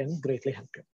can greatly help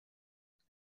you.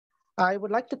 I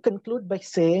would like to conclude by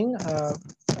saying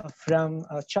from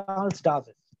Charles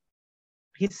Darwin.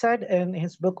 He said in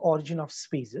his book, Origin of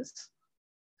Species,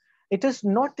 It is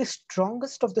not the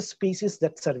strongest of the species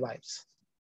that survives,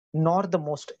 nor the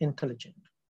most intelligent,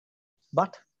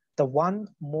 but the one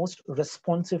most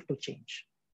responsive to change.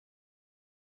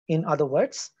 In other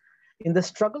words, in the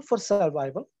struggle for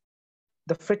survival,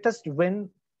 the fittest win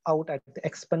out at the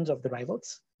expense of the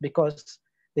rivals because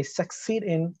they succeed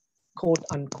in quote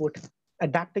unquote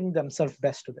adapting themselves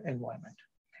best to the environment.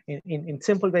 In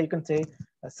simple way, you can say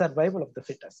survival of the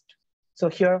fittest. So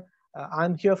here,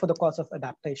 I'm here for the cause of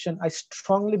adaptation. I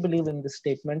strongly believe in this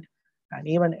statement, and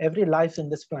even every life in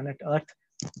this planet Earth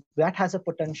that has a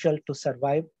potential to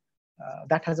survive,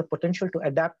 that has a potential to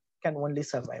adapt, can only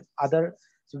survive. Others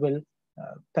will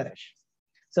perish.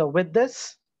 So with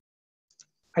this,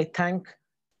 I thank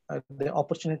the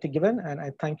opportunity given, and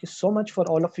I thank you so much for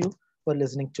all of you for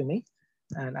listening to me,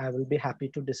 and I will be happy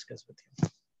to discuss with you.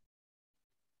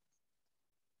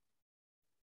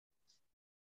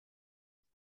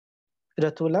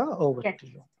 Ratula, over Yes. to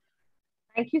you.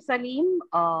 Thank you, Saleem,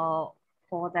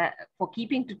 for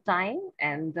keeping to time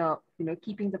and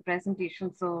keeping the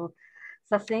presentation so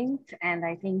succinct. And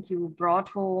I think you brought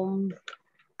home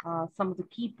some of the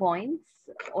key points.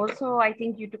 Also, I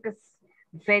think you took us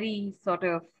very sort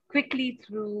of quickly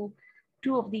through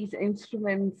two of these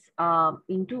instruments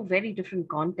into very different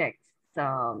contexts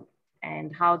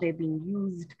and how they've been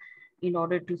used in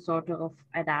order to sort of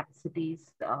adapt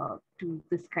cities to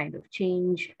this kind of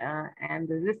change and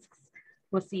the risks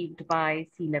perceived by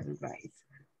sea level rise.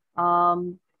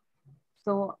 Um,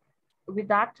 so with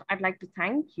that, I'd like to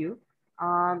thank you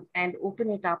and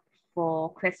open it up for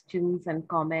questions and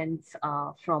comments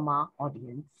from our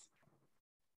audience.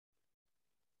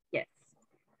 Yes.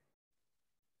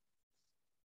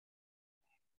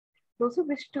 Those who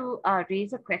wish to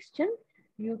raise a question,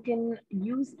 you can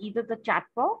use either the chat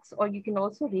box or you can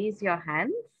also raise your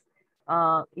hands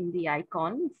in the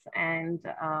icons and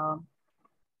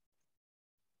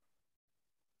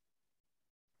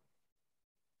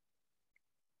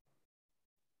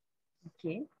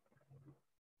okay.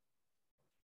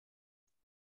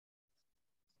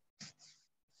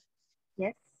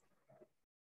 Yes.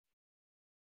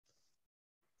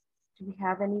 Do we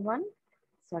have anyone?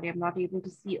 Sorry, I'm not able to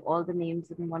see all the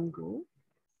names in one go.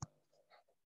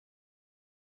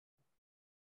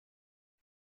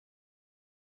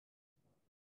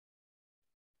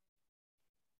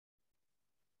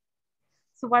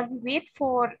 So while we wait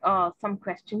for some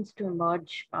questions to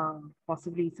emerge,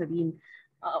 possibly, Saleem,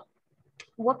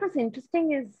 what was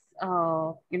interesting is,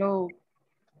 the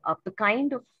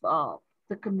kind of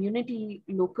the community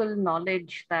local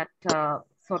knowledge that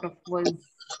sort of was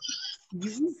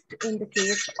used in the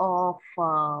case of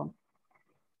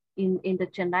in the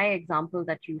Chennai example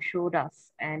that you showed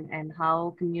us, and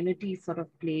how communities sort of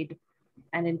played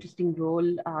an interesting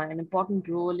role, an important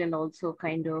role, and also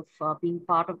kind of being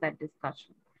part of that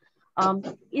discussion.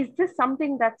 Is this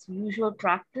something that's usual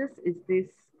practice? Is this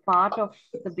part of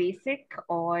the basic,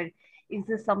 or is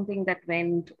this something that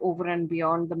went over and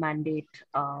beyond the mandate?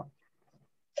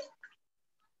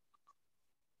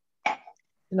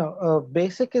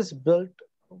 Basic is built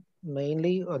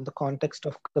mainly on the context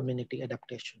of community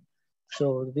adaptation.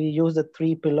 So we use the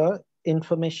three pillar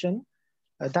information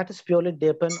that is purely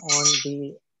depend on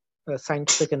the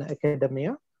scientific and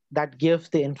academia that gives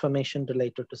the information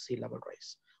related to sea level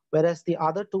rise. Whereas the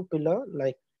other two pillar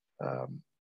like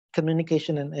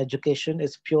communication and education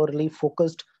is purely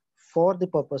focused for the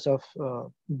purpose of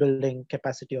building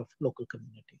capacity of local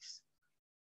communities.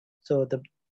 So the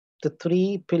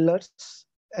three pillars,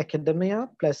 academia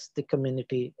plus the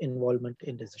community involvement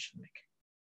in decision making.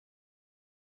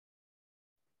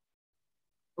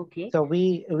 Okay. So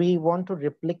we want to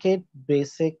replicate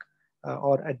basic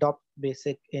or adopt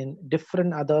basic in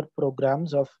different other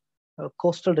programs of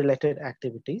coastal related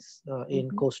activities in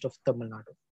coast of Tamil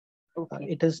Nadu. Okay.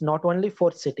 It is not only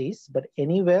for cities, but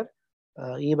anywhere,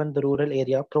 even the rural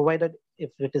area, provided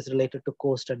if it is related to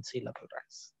coast and sea level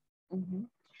rise.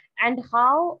 And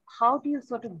how do you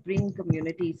sort of bring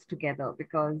communities together?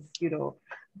 Because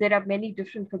there are many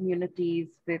different communities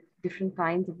with different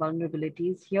kinds of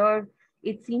vulnerabilities. Here,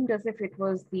 it seemed as if it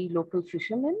was the local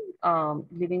fishermen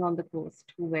living on the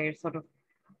coast who were sort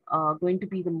of going to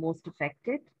be the most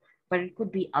affected, but it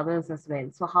could be others as well.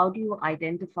 So how do you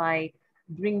identify,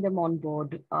 bring them on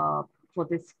board for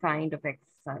this kind of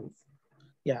exercise?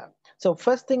 Yeah. So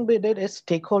first thing we did is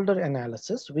stakeholder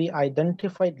analysis. We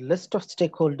identified list of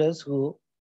stakeholders who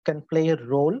can play a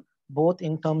role both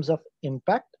in terms of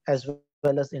impact as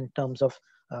well as in terms of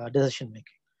decision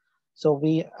making. So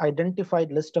we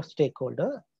identified list of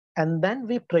stakeholder, and then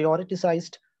we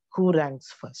prioritized who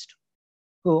ranks first,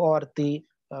 who are the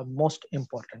most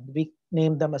important. We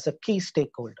name them as a key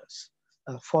stakeholders,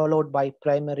 followed by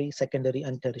primary, secondary,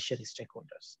 and tertiary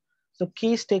stakeholders. So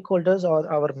key stakeholders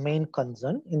are our main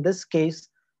concern. In this case,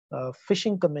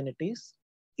 fishing communities.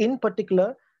 In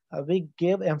particular, we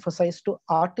give emphasis to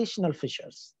artisanal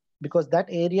fishers because that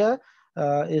area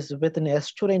is within an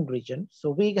estuarine region. So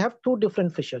we have two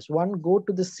different fishers. One go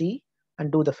to the sea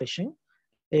and do the fishing.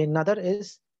 Another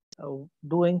is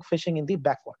doing fishing in the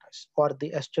backwaters or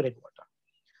the estuarine water.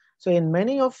 So in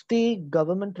many of the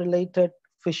government related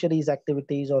fisheries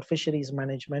activities or fisheries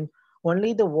management,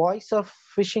 only the voice of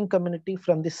fishing community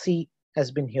from the sea has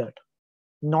been heard,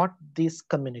 not this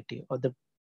community or the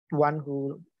one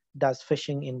who does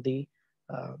fishing in the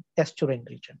estuarine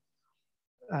region.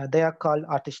 They are called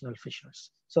artisanal fishers.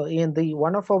 So in the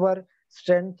one of our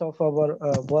strength of our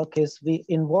work is we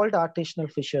involved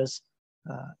artisanal fishers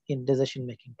in decision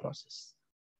making process.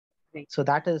 Great. So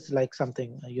that is like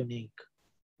something unique.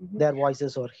 Mhm. Their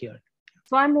voices are heard.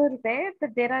 So I'm aware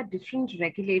that there are different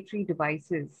regulatory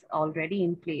devices already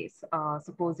in place.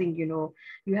 Supposing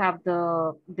you have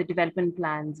the development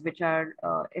plans, which are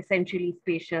essentially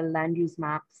spatial land use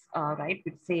maps, right?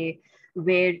 Which say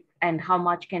where and how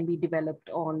much can be developed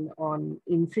on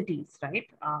in cities, right?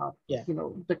 Yeah.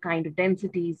 The kind of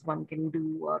densities one can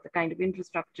do, the kind of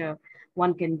infrastructure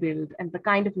one can build, and the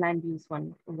kind of land use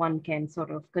one can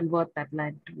sort of convert that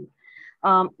land to.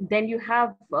 Then you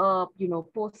have,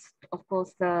 post, of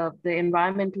course, the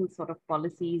environmental sort of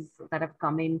policies that have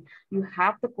come in. You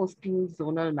have the coastal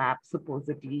zonal map,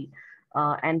 supposedly,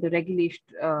 and the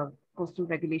coastal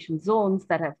regulation zones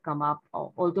that have come up,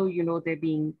 although, they're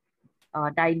being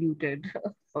diluted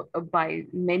by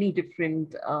many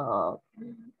different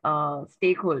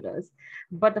stakeholders.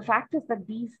 But the fact is that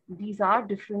these are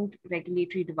different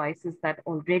regulatory devices that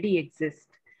already exist.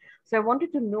 So I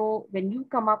wanted to know, when you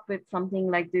come up with something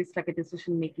like this, like a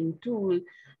decision-making tool,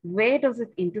 where does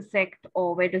it intersect,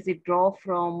 or where does it draw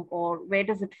from, or where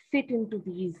does it fit into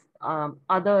these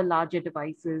other larger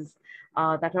devices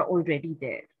that are already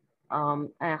there?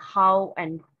 How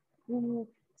and who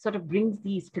sort of brings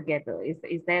these together?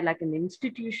 Is there like an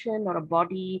institution or a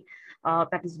body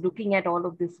that is looking at all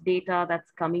of this data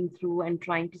that's coming through and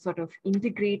trying to sort of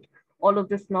integrate all of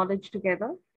this knowledge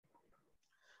together?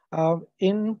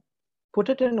 In put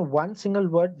it in one single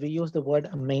word, we use the word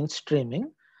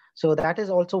mainstreaming. So that is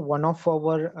also one of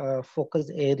our focus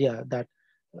area, that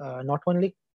not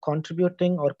only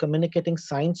contributing or communicating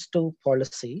science to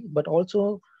policy, but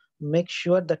also make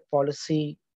sure that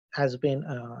policy has been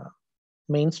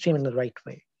mainstream in the right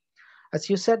way. As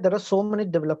you said, there are so many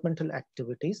developmental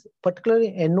activities,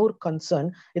 particularly Ennur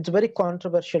concern. It's a very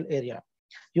controversial area.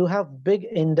 You have big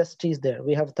industries there.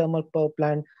 We have thermal power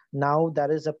plant. Now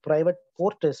there is a private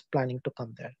port is planning to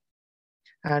come there.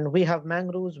 And we have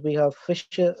mangroves, we have fish,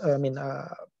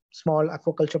 small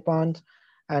aquaculture ponds,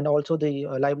 and also the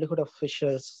livelihood of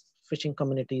fishers, fishing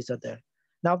communities are there.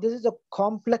 Now this is a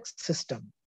complex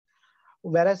system,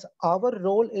 whereas our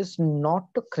role is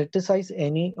not to criticize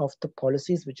any of the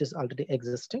policies which is already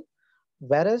existing,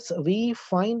 whereas we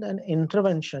find an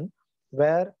intervention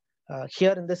where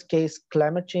here in this case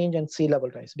climate change and sea level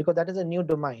rise, because that is a new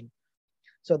domain,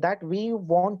 so that we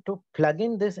want to plug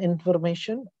in this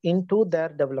information into their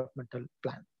developmental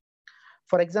plan.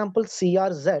 For example,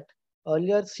 CRZ,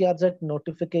 earlier CRZ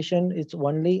notification is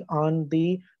only on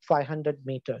the 500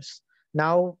 meters.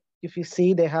 Now if you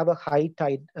see, they have a high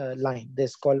tide line, this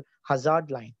is called hazard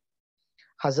line.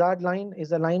 Hazard line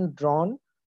is a line drawn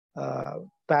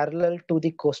parallel to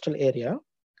the coastal area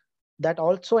that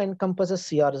also encompasses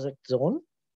CRZ zone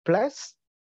plus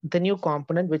the new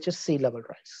component, which is sea level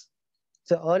rise.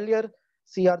 So earlier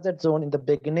CRZ zone in the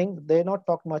beginning, they not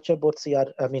talk much about sea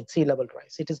level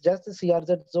rise. It is just the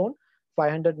CRZ zone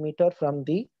 500 meter from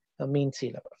the mean sea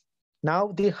level.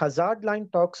 Now the hazard line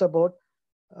talks about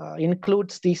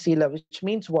includes the sea level, which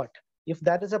means what? If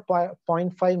that is a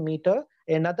 0.5 meter,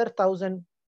 another 1,000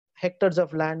 hectares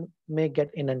of land may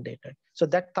get inundated. So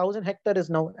that 1,000 hectare is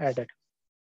now added.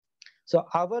 So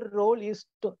our role is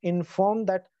to inform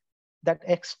that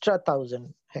extra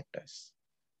 1,000 hectares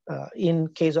in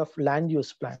case of land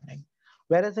use planning.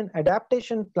 Whereas in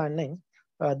adaptation planning,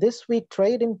 this we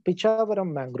tried in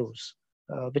Pichavaram mangroves,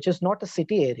 which is not a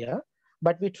city area,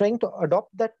 but we're trying to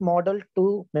adopt that model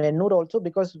to Mennur also,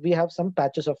 because we have some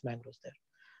patches of mangroves there.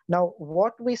 Now,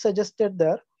 what we suggested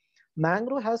there,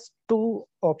 mangrove has two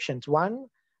options. One,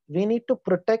 we need to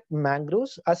protect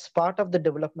mangroves as part of the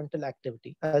developmental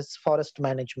activity, as forest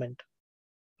management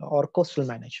or coastal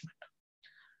management.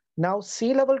 Now,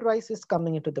 sea level rise is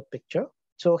coming into the picture.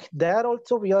 So there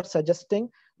also we are suggesting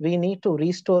we need to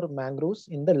restore mangroves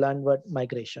in the landward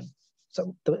migration.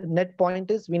 So the net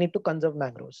point is we need to conserve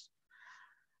mangroves.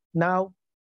 Now,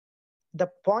 the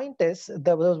point is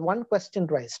there was one question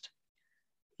raised.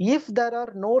 If there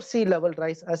are no sea level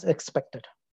rise as expected,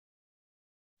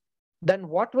 then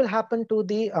what will happen to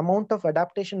the amount of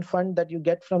adaptation fund that you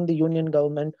get from the union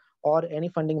government or any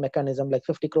funding mechanism like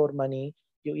 50 crore money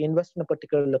you invest in a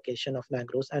particular location of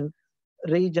mangroves and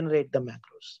regenerate the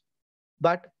mangroves?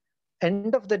 But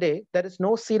end of the day, there is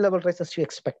no sea level rise as you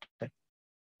expected.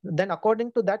 Then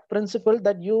according to that principle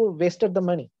that you wasted the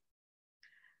money.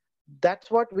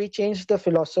 That's what we changed the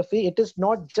philosophy. It is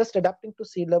not just adapting to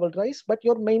sea level rise, but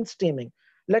you're mainstreaming.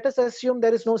 Let us assume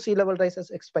there is no sea level rise as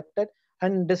expected,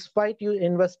 and despite you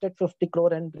invested 50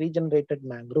 crore and regenerated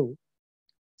mangrove,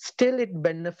 still it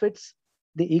benefits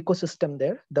the ecosystem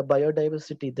there, the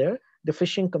biodiversity there, the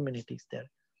fishing communities there.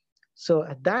 So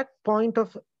at that point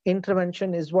of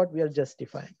intervention is what we are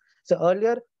justifying. So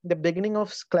earlier, the beginning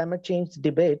of climate change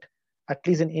debate, at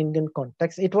least in Indian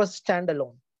context, it was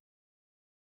standalone.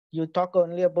 You talk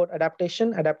only about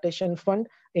adaptation fund,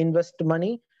 invest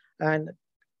money, and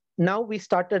now we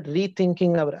started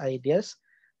rethinking our ideas.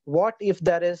 What if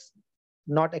there is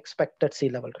not expected sea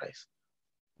level rise?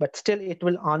 But still it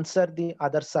will answer the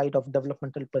other side of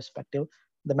developmental perspective.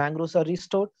 The mangroves are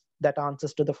restored, that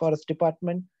answers to the forest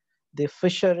department. The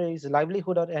fisheries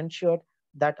livelihood are ensured,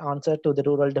 that answer to the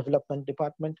rural development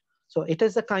department. So it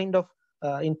is a kind of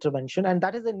intervention, and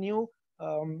that is a new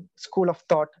school of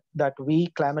thought that we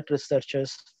climate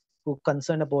researchers who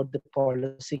concern about the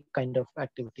policy kind of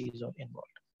activities are involved.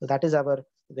 So that is our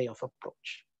way of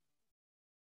approach.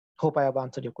 Hope I have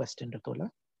answered your question, Ritola.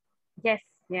 Yes,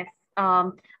 yes.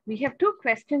 We have two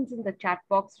questions in the chat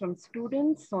box from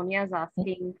students. Sonia is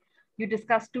asking, you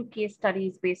discussed two case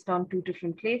studies based on two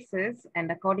different places,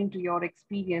 and according to your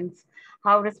experience,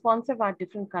 how responsive are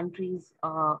different countries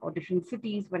or different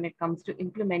cities when it comes to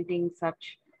implementing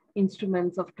such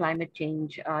instruments of climate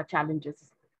change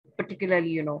challenges,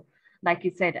 particularly, like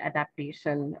you said,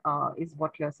 adaptation is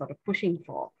what you're sort of pushing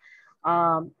for.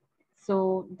 Um,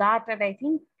 so that, and I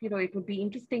think, it would be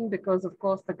interesting because, of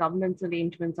course, the governance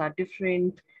arrangements are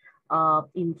different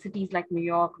in cities like New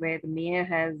York, where the mayor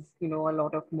has, a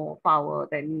lot of more power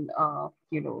than,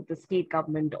 the state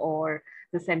government or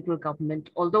the central government.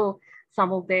 Although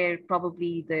some of their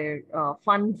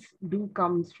funds do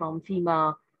comes from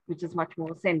FEMA, which is much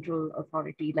more central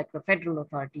authority, like the federal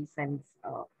authority sends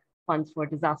funds for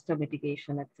disaster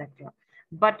mitigation, etc.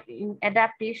 But in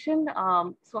adaptation,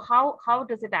 so how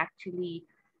does it actually?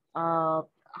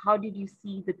 How did you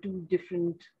see the two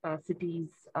different cities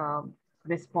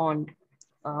respond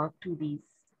to these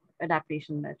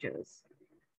adaptation measures?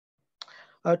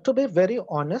 To be very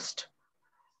honest,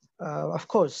 of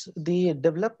course, the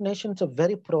developed nations are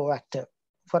very proactive.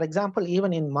 For example,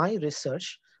 even in my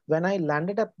research, when I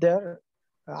landed up there,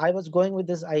 I was going with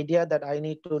this idea that I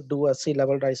need to do a sea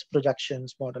level rise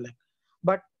projections modeling.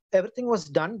 But everything was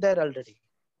done there already,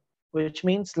 which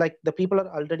means like the people are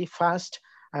already fast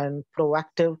and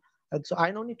proactive. And so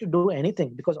I don't need to do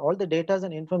anything because all the data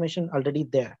and information already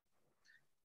there.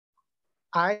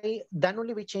 Then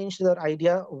only we changed our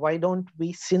idea. Why don't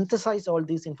we synthesize all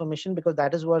these information, because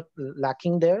that is what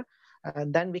lacking there.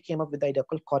 And then we came up with the idea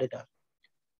called COREDAR.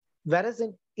 Whereas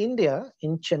in India,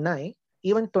 in Chennai,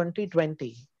 even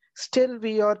 2020, still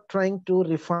we are trying to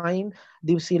refine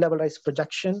the sea level rise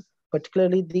projection,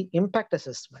 particularly the impact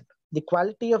assessment, the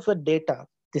quality of the data,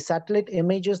 the satellite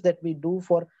images that we do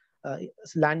for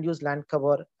land use, land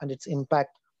cover, and its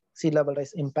impact, sea level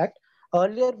rise impact.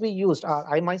 Earlier we used,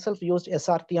 I myself used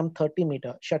SRTM 30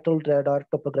 meter, shuttle radar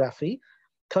topography,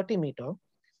 30 meter.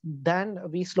 Then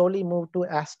we slowly moved to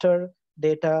ASTER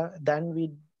data. Then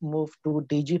we moved to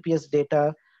DGPS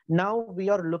data. Now we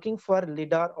are looking for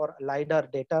LIDAR or LiDAR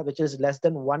data, which is less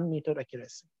than 1 meter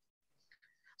accuracy.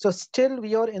 So still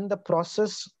we are in the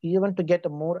process even to get a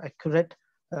more accurate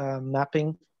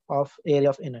mapping of area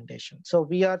of inundation. So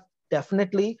we are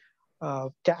definitely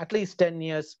at least 10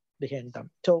 years behind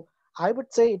them. So I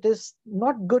would say it is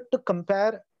not good to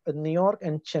compare New York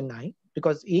and Chennai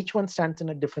because each one stands in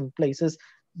a different places,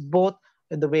 both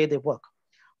in the way they work.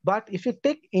 But if you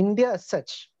take India as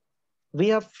such, we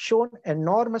have shown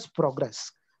enormous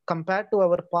progress compared to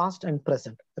our past and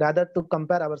present. Rather to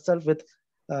compare ourselves with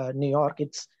New York,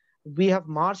 we have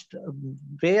marched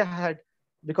way ahead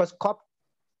because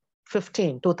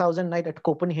COP15, 2009 at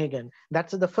Copenhagen,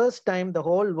 that's the first time the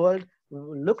whole world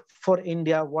looked for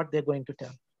India, what they're going to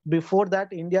tell. Before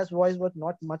that, India's voice was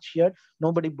not much heard.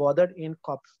 Nobody bothered in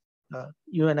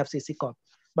UNFCCC COP.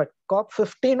 But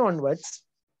COP15 onwards,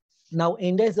 now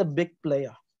India is a big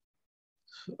player.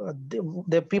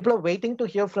 The people are waiting to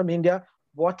hear from India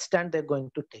what stand they're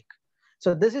going to take.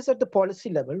 So this is at the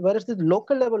policy level, whereas the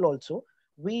local level also,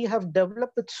 we have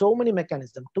developed with so many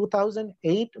mechanisms.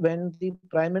 2008, when the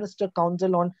Prime Minister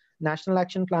Council on National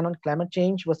Action Plan on Climate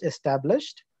Change was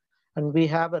established, and we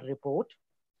have a report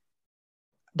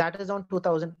that is on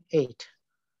 2008.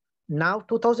 Now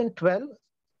 2012,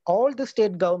 all the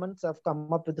state governments have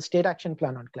come up with the state action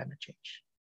plan on climate change.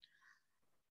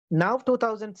 Now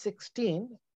 2016,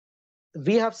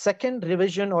 we have second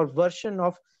revision or version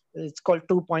of, it's called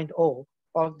 2.0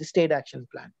 of the state action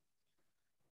plan.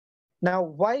 Now,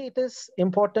 why it is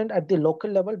important at the local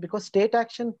level? Because state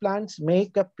action plans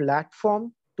make a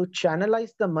platform to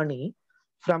channelize the money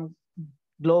from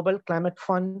Global Climate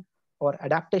Fund or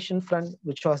Adaptation Fund,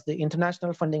 which was the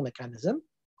international funding mechanism,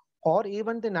 or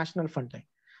even the national funding.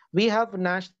 We have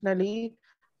nationally,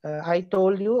 I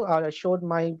told you, I showed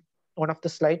my one of the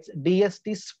slides,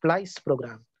 DST SPLICE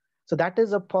program. So that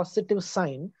is a positive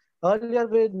sign. Earlier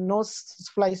we had no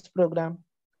SPLICE program.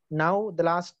 Now the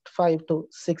last 5 to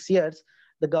 6 years,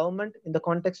 the government, in the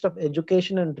context of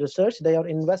education and research, they are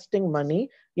investing money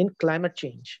in climate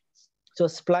change. So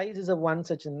SPLICE is a one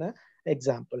such an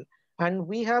example. And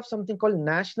we have something called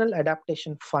National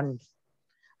Adaptation Fund.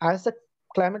 As a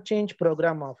climate change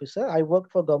program officer, I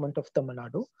worked for government of Tamil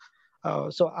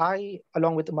Nadu. So I,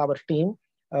 along with our team,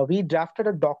 we drafted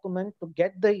a document to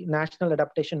get the National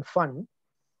Adaptation Fund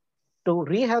to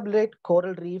rehabilitate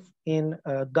coral reef in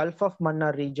Gulf of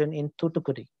Mannar region in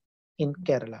Thoothukudi, in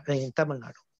Kerala, in Tamil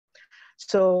Nadu.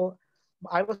 So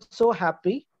I was so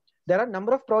happy. There are a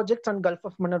number of projects on Gulf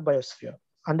of Mannar biosphere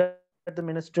under the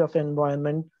Ministry of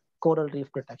Environment, Coral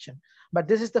Reef Protection. But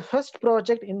this is the first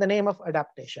project in the name of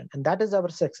adaptation, and that is our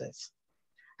success.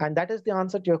 And that is the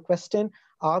answer to your question.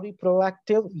 Are we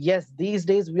proactive? Yes, these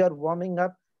days we are warming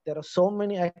up. There are so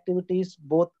many activities,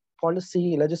 both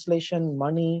policy, legislation,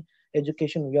 money,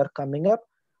 education, we are coming up.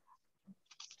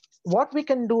 What we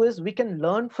can do is we can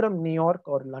learn from New York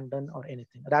or London or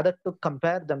anything, rather to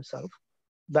compare themselves.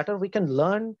 Better we can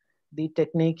learn the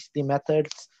techniques, the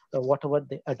methods, whatever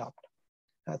they adopt,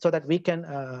 so that we can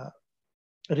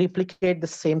replicate the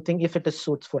same thing if it is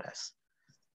suits for us.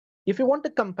 If you want to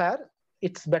compare,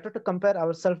 it's better to compare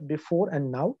ourselves before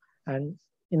and now. And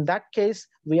in that case,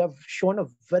 we have shown a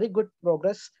very good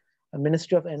progress. The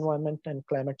Ministry of Environment and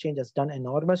Climate Change has done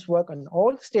enormous work, and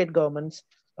all state governments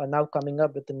are now coming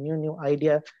up with a new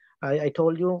idea. I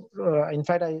told you, in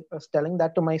fact, I was telling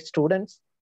that to my students,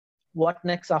 what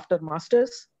next after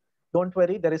masters? Don't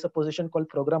worry, there is a position called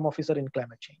Program Officer in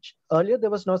Climate Change. Earlier, there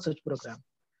was no such program.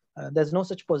 There's no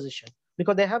such position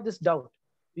because they have this doubt.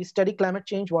 We study climate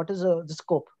change, what is the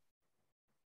scope?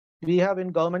 We have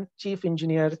in government chief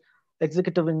engineer,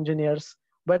 executive engineers,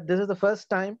 but this is the first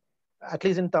time, at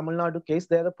least in Tamil Nadu case,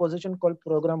 they have a position called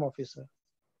Program Officer.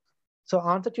 So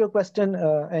answer to your question,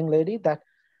 young lady, that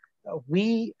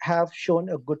we have shown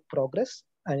a good progress,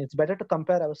 and it's better to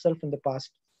compare ourselves in the past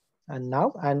and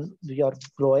now, and we are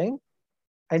growing.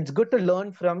 And it's good to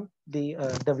learn from the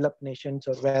developed nations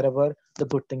or wherever the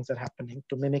good things are happening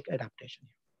to mimic adaptation.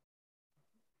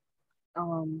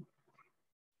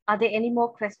 Are there any more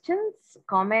questions,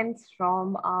 comments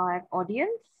from our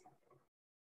audience?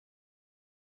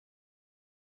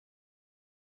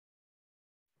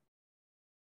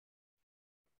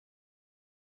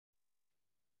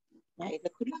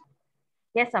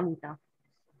 Yes, Amita.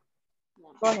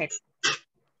 Go ahead.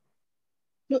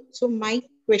 No, so my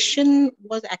question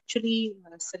was actually,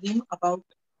 Saleem, about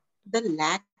the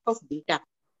lack of data.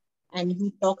 And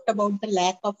you talked about the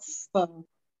lack of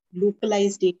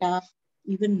localized data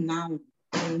even now,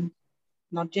 in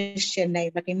not just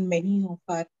Chennai, but in many of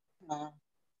our,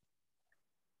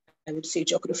 I would say,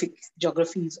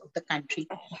 geographies of the country.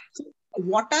 So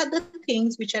what are the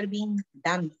things which are being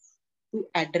done to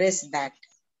address that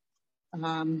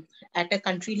at a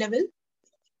country level?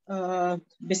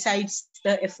 Besides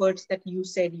the efforts that you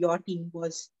said your team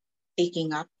was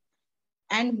taking up,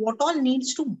 and what all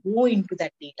needs to go into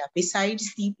that data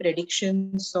besides the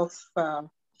predictions of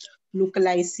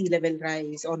localized sea level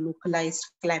rise or localized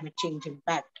climate change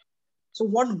impact? So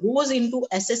what goes into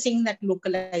assessing that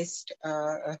localized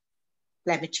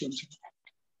climate change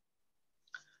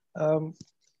impact?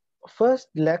 First,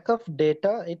 lack of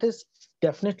data, it is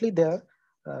definitely there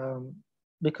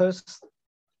because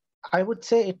I would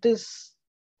say it is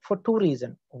for two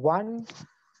reasons. One,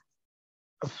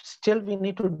 still we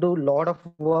need to do a lot of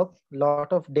work,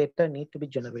 lot of data need to be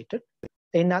generated.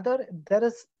 Another, there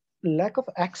is lack of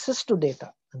access to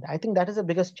data. And I think that is the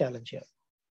biggest challenge here.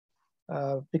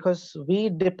 Because we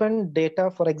depend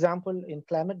data, for example, in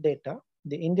climate data,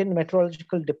 the Indian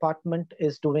Meteorological Department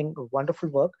is doing wonderful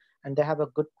work and they have a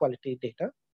good quality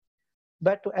data.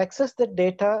 But to access the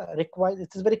data requires, it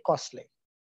is very costly.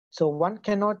 So one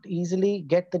cannot easily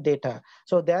get the data.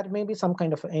 So there may be some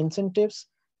kind of incentives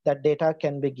that data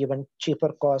can be given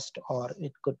cheaper cost, or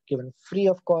it could given free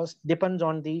of cost, depends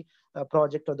on the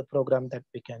project or the program that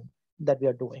we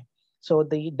are doing. So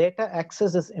the data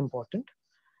access is important.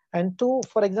 And two,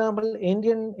 for example,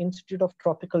 Indian Institute of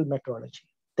Tropical Meteorology,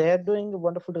 they are doing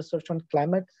wonderful research on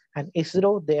climate, and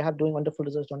ISRO, they are doing wonderful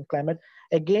research on climate.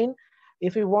 Again,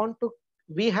 if we want to,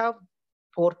 we have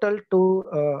portal to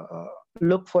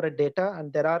look for a data,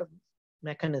 and there are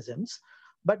mechanisms,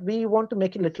 but we want to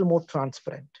make it a little more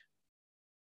transparent.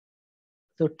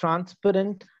 So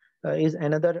transparent is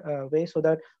another way, so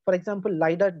that, for example,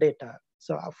 LiDAR data.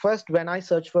 So first, when I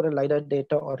search for a LiDAR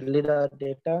data or LiDAR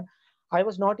data, I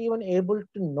was not even able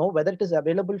to know whether it is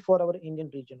available for our Indian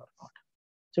region or not.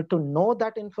 So to know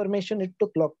that information, it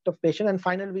took a lot of patience, and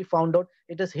finally we found out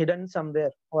it is hidden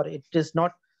somewhere, or it is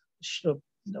not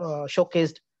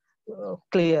showcased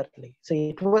clearly. So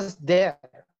it was there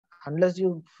unless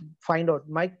you find out.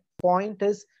 My point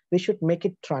is we should make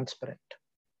it transparent.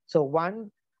 So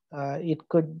one,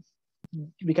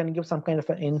 we can give some kind of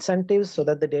incentives so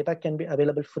that the data can be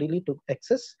available freely to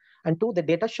access. And two, the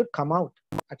data should come out,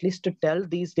 at least to tell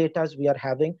these data we are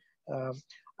having.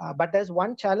 But there's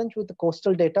one challenge with the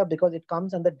coastal data, because it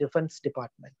comes under Defense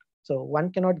Department. So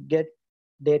one cannot get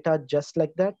data just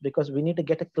like that, because we need to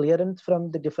get a clearance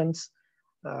from the Defense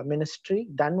Ministry.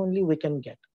 Then only we can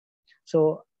get.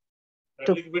 So,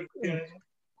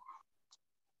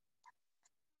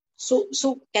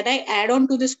 So can I add on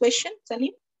to this question,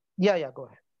 Saleem? Yeah, go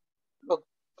ahead. Okay.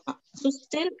 So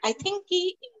still, I think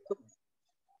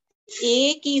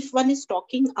if one is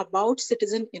talking about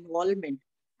citizen involvement,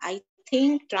 I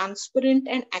think transparent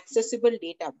and accessible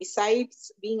data,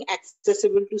 besides being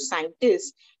accessible to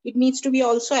scientists, it needs to be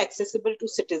also accessible to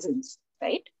citizens,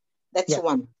 right? That's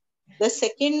one. The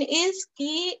second is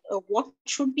what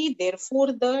should be therefore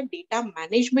the data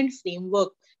management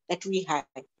framework that we have.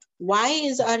 Why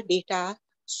is our data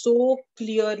so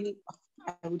clearly,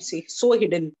 I would say, so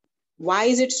hidden? Why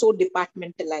is it so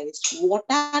departmentalized? What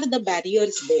are the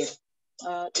barriers there?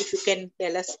 If you can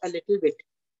tell us a little bit.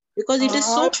 Because it is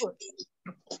so...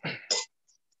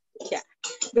 Yeah,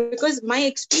 because my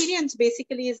experience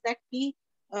basically is that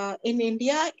in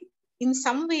India, in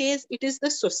some ways, it is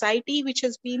the society which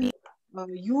has been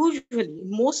usually, in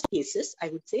most cases, I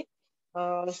would say,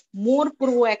 more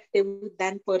proactive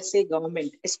than per se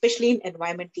government, especially in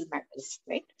environmental matters,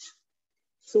 right?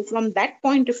 So from that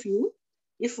point of view,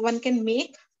 if one can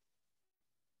make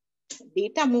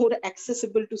data more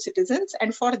accessible to citizens,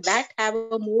 and for that have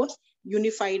a more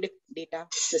unified data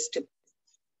system.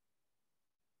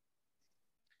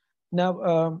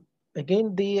 Now,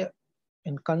 again,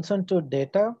 in concern to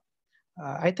data,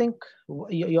 I think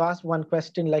you asked one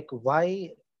question, like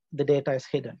why the data is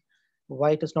hidden,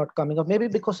 why it is not coming up. Maybe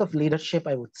because of leadership,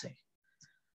 I would say.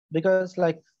 Because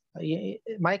like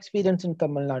my experience in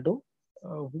Tamil Nadu,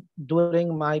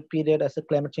 during my period as a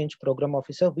climate change program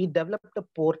officer, we developed a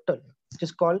portal which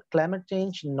is called Climate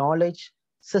Change Knowledge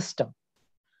System.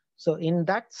 So in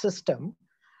that system,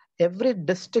 every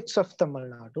districts of Tamil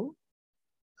Nadu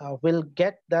will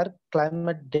get their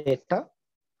climate data.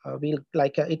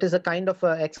 It is a kind of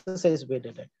exercise we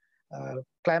did it.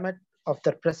 Climate of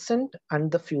the present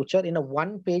and the future in a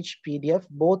one-page PDF,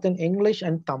 both in English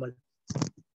and Tamil.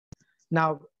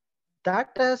 Now, that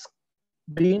has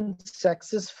been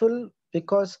successful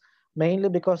mainly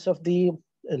because of the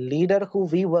leader who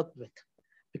we work with,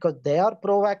 because they are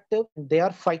proactive. They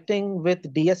are fighting with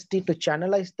DST to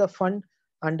channelize the fund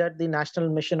under the National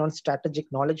Mission on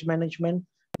Strategic Knowledge Management.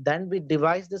 Then we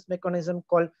devised this mechanism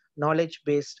called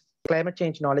climate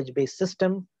change knowledge-based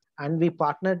system, and we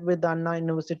partnered with Anna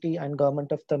University and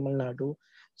Government of Tamil Nadu.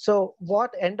 So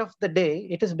what end of the day,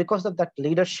 it is because of that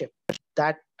leadership,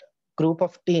 that group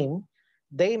of team,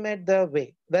 they made the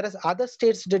way, whereas other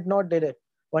states did not did it,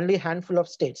 only a handful of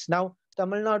states. Now,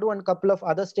 Tamil Nadu and a couple of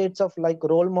other states of like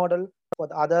role model for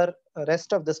the other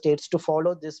rest of the states to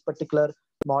follow this particular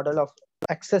model of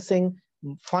accessing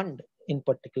fund in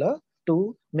particular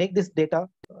to make this data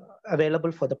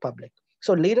available for the public.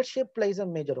 So leadership plays a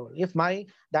major role. If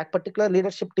that particular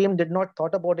leadership team did not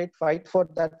thought about it, fight for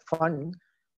that fund,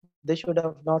 they should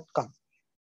have not come.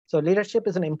 So leadership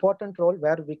is an important role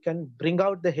where we can bring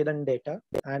out the hidden data,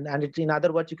 and it's, in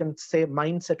other words, you can say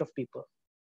mindset of people,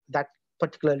 that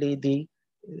particularly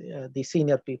the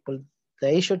senior people,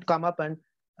 they should come up and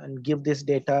give this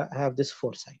data, have this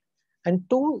foresight. And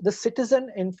two, the citizen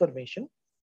information.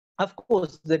 Of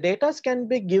course, the data can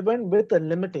be given with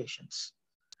limitations.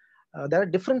 there are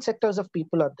different sectors of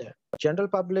people out there: general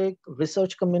public,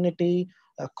 research community,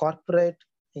 corporate,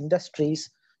 industries.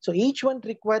 So each one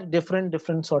requires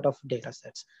different sort of data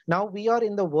sets. Now we are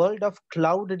in the world of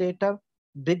cloud data,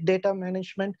 big data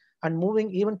management, and moving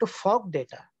even to fog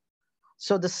data.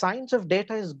 So the science of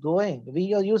data is going.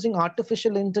 We are using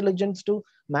artificial intelligence to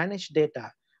manage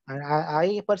data. And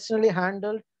I personally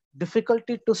handled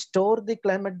difficulty to store the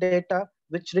climate data,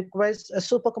 which requires a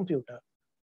supercomputer,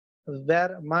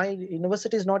 where my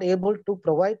university is not able to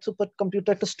provide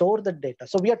supercomputer to store the data.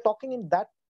 So we are talking in that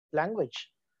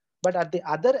language. But at the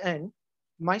other end,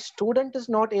 my student is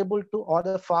not able to, or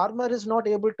the farmer is not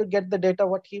able to get the data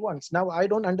what he wants. Now I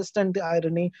don't understand the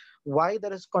irony, why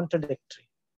there is contradictory.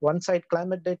 One side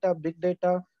climate data, big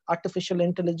data, artificial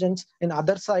intelligence, and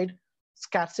other side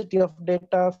scarcity of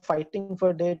data, fighting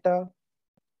for data.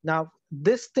 Now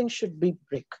this thing should be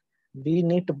break. We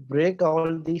need to break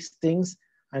all these things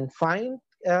and find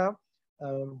a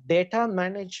data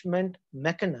management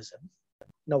mechanism.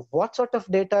 Now, what sort of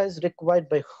data is required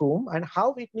by whom and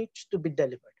how it needs to be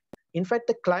delivered? In fact,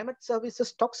 the climate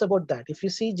services talks about that. If you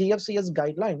see GFCS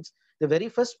guidelines, the very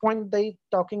first point they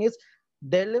talking is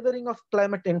delivering of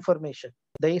climate information.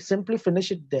 They simply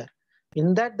finish it there.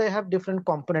 In that, they have different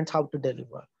components how to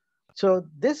deliver. So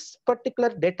this particular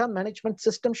data management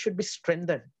system should be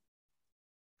strengthened.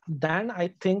 Then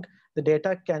I think the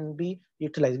data can be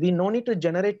utilized. We no need to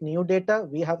generate new data.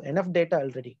 We have enough data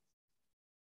already.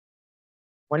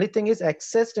 Only thing is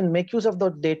access and make use of the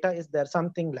data is there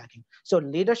something lacking. So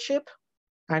leadership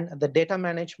and the data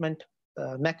management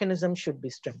mechanism should be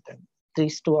strengthened.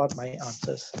 These two are my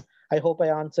answers. I hope I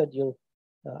answered you,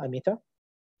 Amita.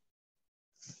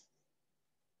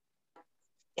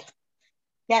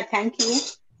 Yeah, thank you.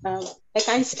 Like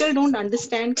I still don't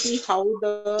understand how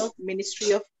the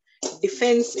Ministry of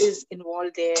Defense is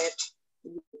involved there.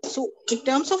 So in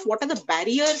terms of what are the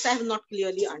barriers, I have not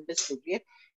clearly understood yet.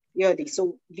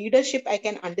 So leadership I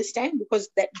can understand, because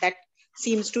that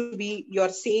seems to be, you're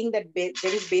saying that there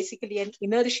is basically an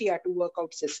inertia to work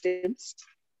out systems.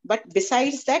 But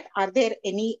besides that, are there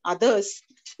any others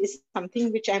is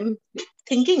something which I'm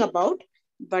thinking about,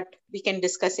 but we can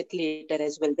discuss it later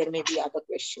as well. There may be other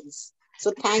questions.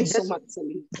 So thanks so much,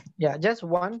 Saleem. Yeah, just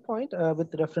one point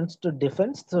with reference to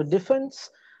defense. So defense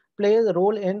plays a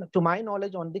role in, to my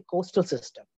knowledge, on the coastal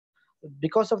system.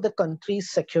 Because of the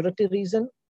country's security reason,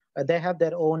 they have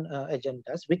their own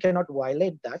agendas. We cannot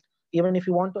violate that. Even if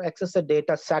you want to access a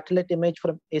data satellite image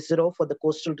from ISRO for the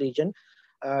coastal region,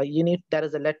 there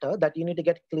is a letter that you need to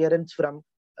get clearance from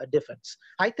defense.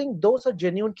 I think those are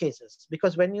genuine cases,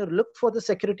 because when you look for the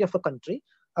security of a country,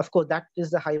 of course, that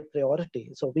is the high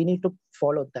priority. So we need to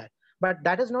follow that. But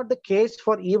that is not the case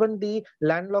for even the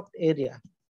landlocked area.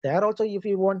 There also, if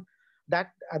you want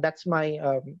that, that's my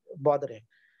bothering.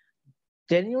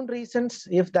 Genuine reasons,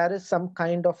 if there is some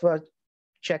kind of a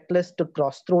checklist to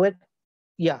cross through it,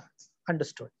 yeah,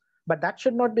 understood. But that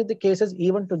should not be the cases,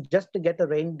 even to just to get a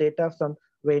rain data from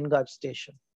rain gauge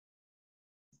station.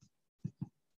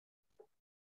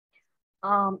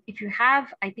 If you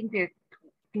have, I think we're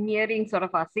nearing sort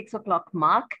of our 6 o'clock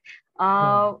mark.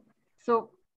 So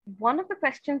one of the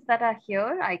questions that are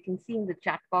here, I can see in the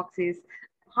chat box, is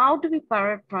how do we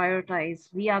prioritize?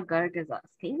 Via Garg is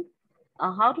asking,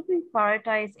 how do we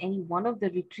prioritize any one of the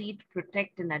retreat,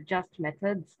 protect, and adjust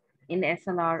methods in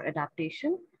SLR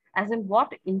adaptation? As in,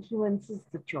 what influences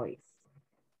the choice?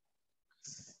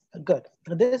 Good.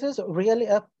 This is really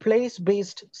a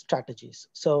place-based strategies.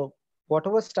 So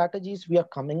whatever strategies we are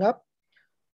coming up,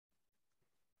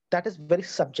 that is very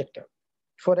subjective.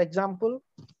 For example,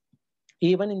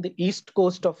 even in the east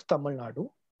coast of Tamil Nadu,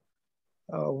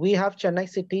 we have Chennai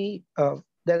City.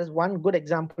 There is one good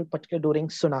example, particularly during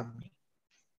tsunami.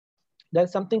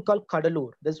 There's something called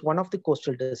Kadalur. There's one of the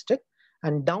coastal district.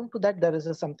 And down to that, there is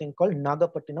something called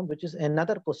Nagapattinam, which is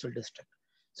another coastal district.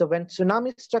 So when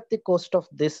tsunami struck the coast of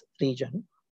this region,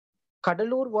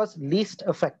 Kadalur was least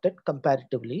affected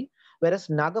comparatively, whereas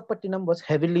Nagapattinam was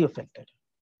heavily affected.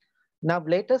 Now,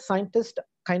 later scientists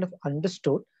kind of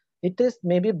understood it is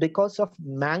maybe because of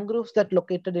mangroves that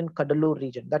located in Kadalur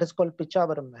region, that is called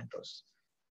Pichavaram mangroves.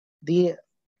 The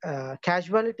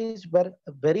casualties were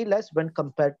very less when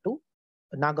compared to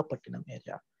Nagapattinam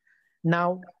area.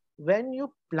 Now, when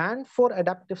you plan for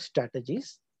adaptive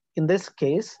strategies, in this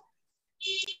case,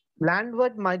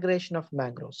 landward migration of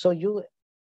mangroves. So you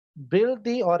build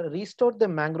the or restore the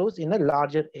mangroves in a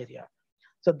larger area.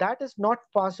 So that is not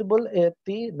possible at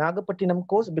the Nagapattinam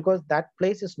coast, because that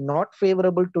place is not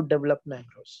favorable to develop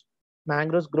mangroves.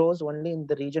 Mangroves grows only in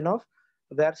the region of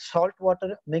where salt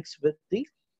water mixed with the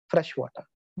fresh water.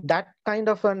 That kind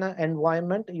of an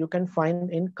environment you can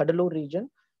find in Kadalur region.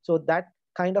 So that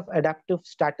kind of adaptive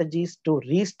strategies to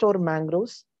restore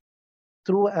mangroves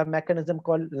through a mechanism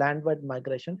called landward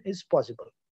migration is possible.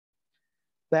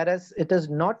 Whereas it is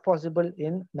not possible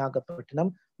in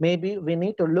Nagapattinam. Maybe we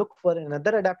need to look for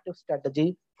another adaptive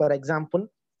strategy, for example,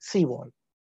 seawall.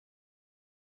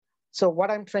 So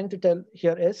what I'm trying to tell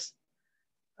here is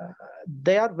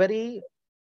they are very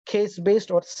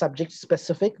case-based or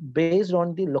subject-specific based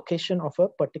on the location of a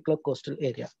particular coastal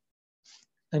area.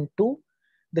 And two,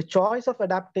 the choice of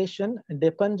adaptation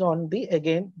depends on the,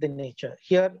 again, the nature.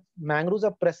 Here, mangroves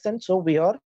are present, so we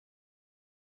are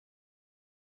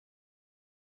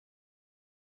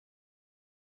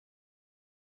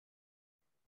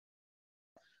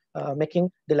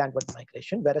making the landward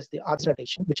migration, whereas the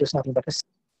adaptation, which is nothing but a...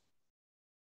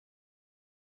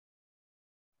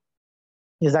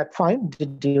 Is that fine?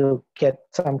 Did you get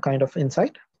some kind of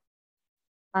insight?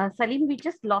 Saleem, we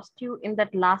just lost you in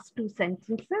that last two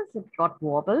sentences. It got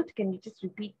wobbled. Can you just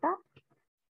repeat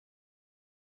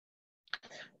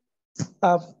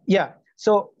that? Yeah.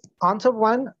 So answer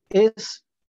one is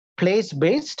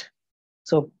place-based.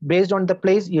 So based on the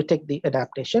place, you take the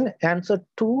adaptation. Answer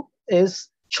two is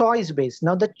choice-based.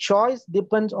 Now the choice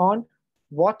depends on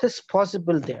what is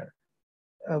possible there.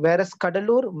 Whereas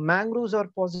Kadalur, mangroves are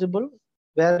possible,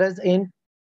 whereas in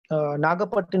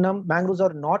Nagapattinam, mangroves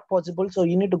are not possible. So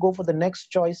you need to go for the next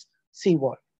choice,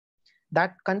 seawall.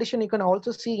 That condition you can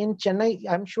also see in Chennai.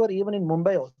 I'm sure even in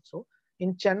Mumbai also.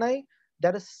 In Chennai,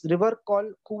 there is river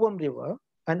called Kuvam River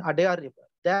and Adayar River.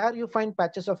 There you find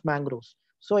patches of mangroves.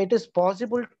 So it is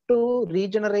possible to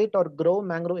regenerate or grow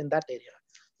mangrove in that area.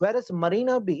 Whereas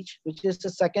Marina Beach, which is the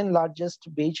second largest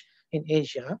beach in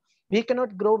Asia, we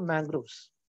cannot grow mangroves.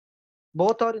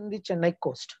 Both are in the Chennai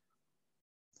coast.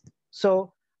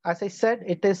 So as I said,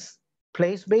 it is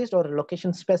place-based or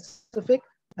location-specific,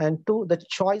 and two, the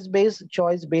choice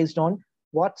based on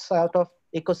what sort of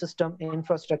ecosystem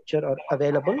infrastructure are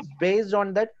available. Based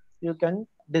on that, you can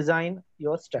design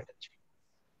your strategy.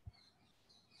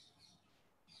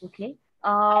 Okay.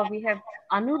 We have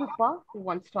Anurupa who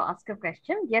wants to ask a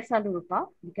question. Yes, Anurupa,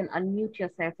 you can unmute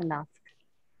yourself and ask.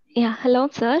 Yeah, hello,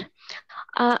 sir.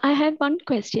 I had one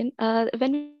question.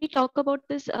 When we talk about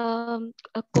this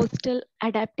coastal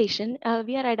adaptation,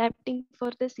 we are adapting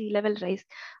for the sea level rise.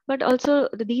 But also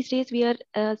these days we are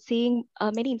seeing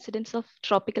many incidents of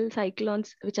tropical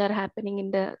cyclones which are happening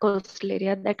in the coastal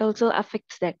area that also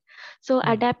affects that. So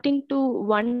adapting to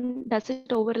one, does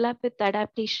it overlap with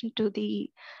adaptation to the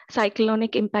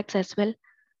cyclonic impacts as well?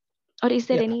 Or is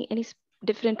there any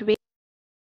different way?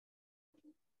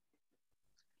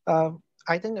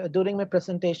 I think during my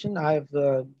presentation, I've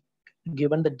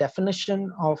given the definition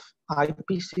of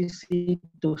IPCC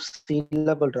to sea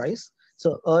level rise.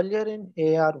 So earlier in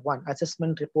AR1,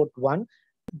 assessment report 1,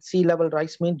 sea level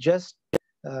rise means just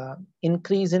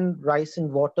increase in rise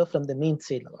in water from the mean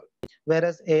sea level.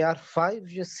 Whereas AR5,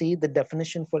 you see the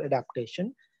definition for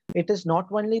adaptation. It is not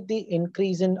only the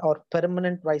increase in or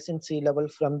permanent rise in sea level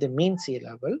from the mean sea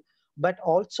level, but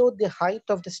also the height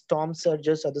of the storm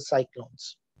surges or the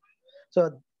cyclones.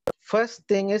 So first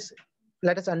thing is,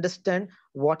 let us understand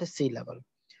what is sea level.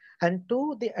 And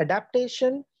two, the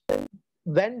adaptation,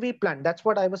 when we plan, that's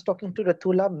what I was talking to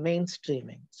Ratula,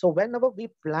 mainstreaming. So whenever we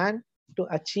plan to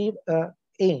achieve a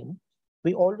aim,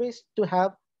 we always to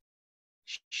have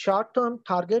short-term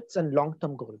targets and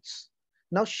long-term goals.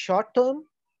 Now short-term,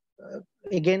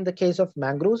 again, the case of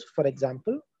mangroves, for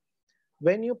example,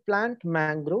 when you plant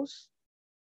mangroves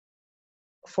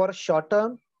for short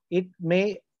term, it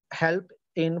may help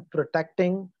in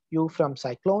protecting you from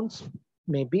cyclones,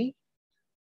 maybe,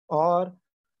 or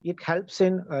it helps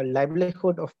in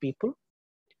livelihood of people.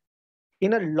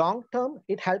 In a long term,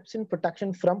 it helps in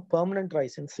protection from permanent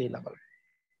rise in sea level.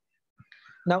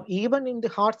 Now, even in the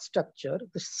hard structure,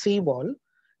 the seawall,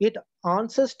 it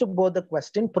answers to both the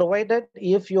question, provided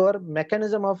if your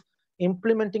mechanism of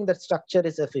implementing that structure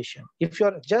is efficient. If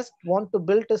you just want to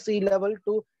build a sea level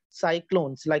to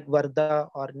cyclones like Varda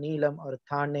or Neelam or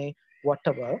Thane,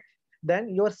 whatever, then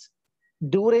your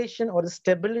duration or the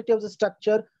stability of the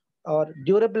structure or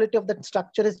durability of that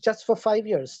structure is just for 5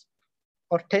 years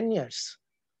or 10 years.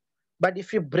 But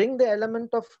if you bring the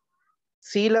element of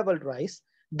sea level rise,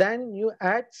 then you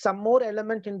add some more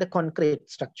element in the concrete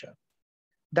structure.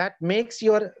 That makes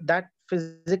that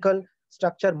physical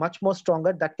structure much more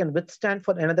stronger that can withstand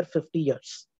for another 50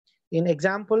 years. In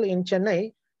example, in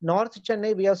Chennai, North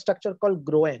Chennai, we have structure called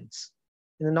groins.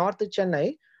 In the North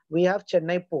Chennai, we have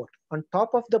Chennai port. On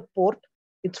top of the port,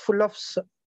 it's full of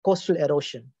coastal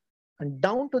erosion. And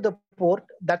down to the port,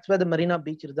 that's where the Marina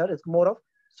Beach is there. It's more of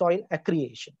soil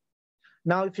accretion.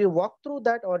 Now, if you walk through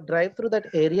that or drive through that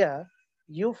area,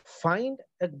 you find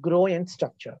a groin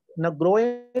structure. Now,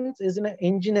 groins is an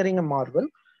engineering marvel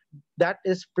that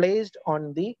is placed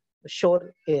on the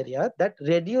shore area that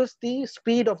reduce the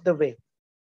speed of the wave.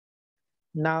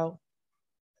 Now,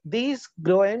 these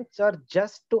groins are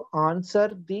just to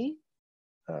answer the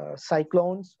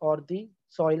cyclones or the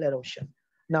soil erosion.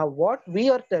 Now, what we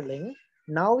are telling,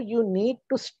 now you need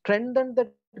to strengthen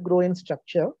that groin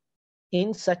structure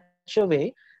in such a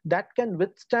way that can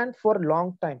withstand for a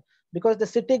long time, because the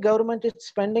city government is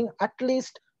spending at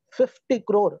least 50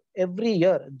 crore every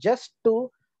year just to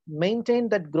maintain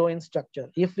that groin structure.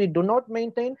 If we do not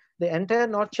maintain, the entire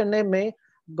North Chennai may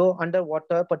go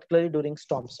underwater, particularly during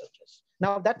storm surges.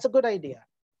 Now, that's a good idea.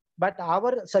 But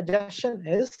our suggestion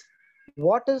is,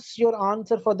 what is your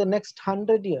answer for the next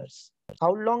 100 years?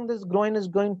 How long this groin is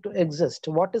going to exist?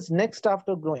 What is next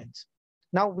after groins?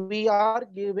 Now we are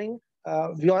with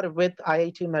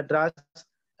IIT Madras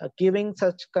giving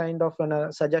such kind of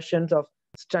suggestions of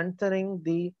strengthening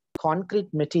the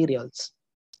concrete materials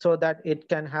so that it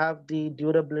can have the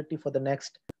durability for the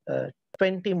next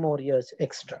 20 more years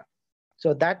extra.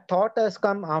 So that thought has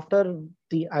come after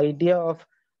the idea of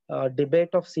debate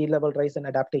of sea level rise and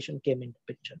adaptation came into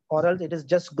picture, or else it is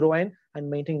just groin and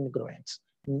maintaining groins.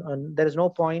 And there is no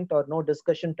point or no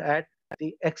discussion to add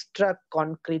the extra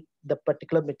concrete, the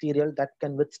particular material that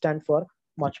can withstand for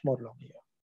much more longer.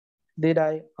 Did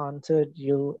I answer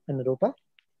you, Anurupa?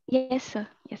 Yes, sir.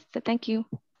 Yes, sir. Thank you.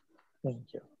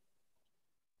 Thank you.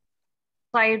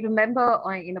 So I remember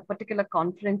in a particular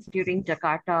conference during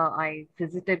Jakarta, I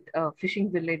visited a fishing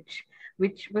village,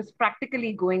 which was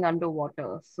practically going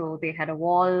underwater. So they had a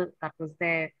wall that was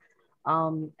there.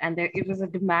 And it was a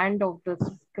demand of the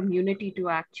community to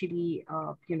actually,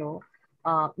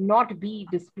 not be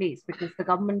displaced, because the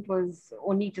government was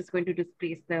only just going to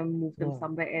displace them, move them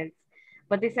somewhere else.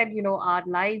 But they said, our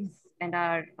lives and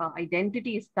our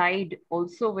identity is tied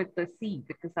also with the sea,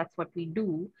 because that's what we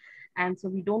do. And so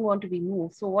we don't want to be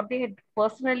moved. So what they had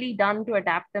personally done to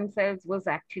adapt themselves was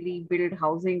actually build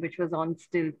housing, which was on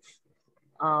stilts.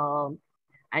 And,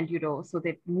 so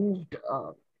they moved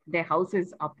their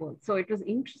houses upwards. So it was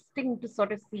interesting to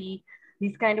sort of see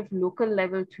these kind of local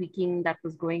level tweaking that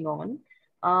was going on.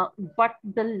 But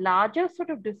the larger sort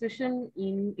of decision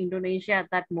in Indonesia at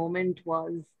that moment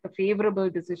was the favorable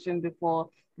decision before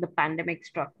the pandemic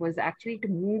struck, was actually to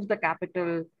move the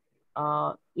capital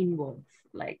inwards,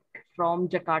 like from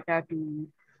Jakarta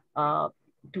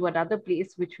to another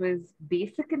place, which was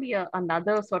basically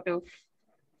another sort of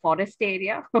forest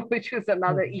area, which was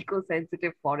another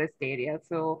eco-sensitive forest area.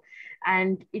 So,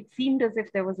 and it seemed as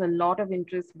if there was a lot of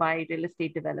interest by real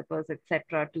estate developers,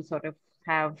 etc., to sort of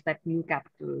have that new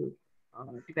capital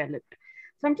developed.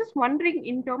 So I'm just wondering,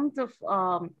 in terms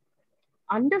of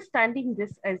understanding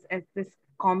this as this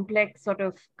complex sort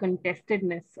of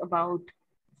contestedness about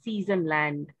seas and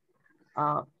land,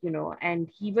 and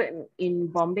even in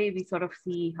Bombay, we sort of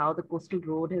see how the coastal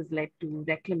road has led to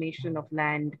reclamation of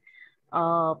land,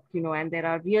 and there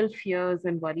are real fears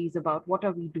and worries about what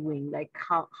are we doing? Like,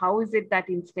 how is it that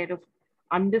instead of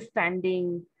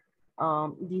understanding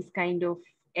these kind of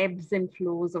ebbs and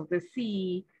flows of the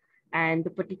sea and the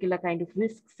particular kind of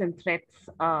risks and threats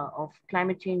of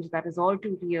climate change that is all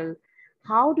too real,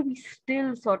 how do we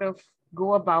still sort of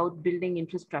go about building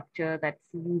infrastructure that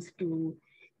seems to,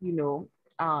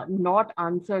 not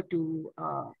answer to,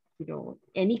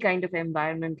 any kind of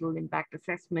environmental impact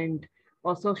assessment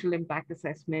or social impact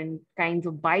assessment, kinds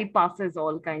of bypasses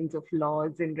all kinds of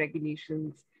laws and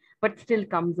regulations, but still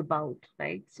comes about,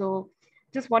 right? So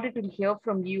just wanted to hear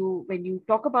from you, when you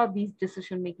talk about these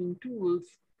decision-making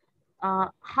tools,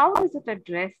 how does it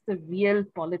address the real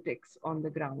politics on the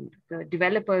ground, the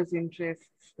developers'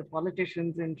 interests, the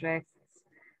politicians' interests,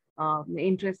 the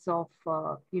interests of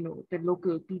the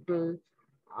local people?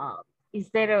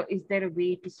 Is there a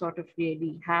way to sort of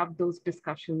really have those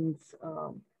discussions,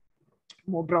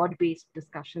 more broad-based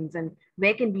discussions, and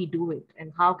where can we do it,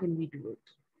 and how can we do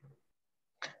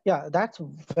it? Yeah, that's a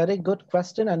very good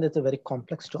question, and it's a very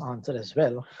complex to answer as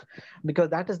well, because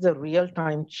that is the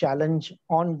real-time challenge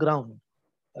on ground.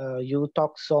 You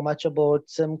talk so much about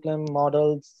SimClim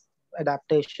models,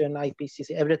 adaptation, IPCC,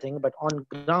 everything, but on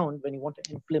ground, when you want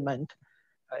to implement,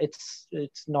 it's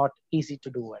not easy to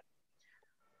do it.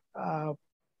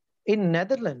 In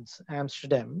Netherlands,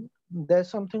 Amsterdam, there's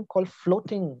something called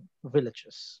floating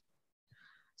villages.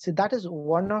 See, that is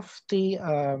one of the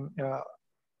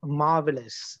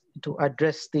marvelous to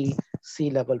address the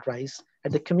sea level rise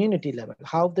at the community level,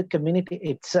 how the community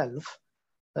itself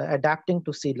adapting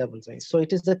to sea level rise. So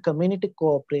it is a community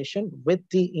cooperation with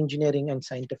the engineering and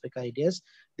scientific ideas.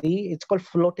 It's called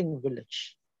floating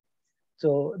village.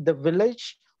 So the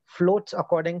village floats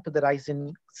according to the rise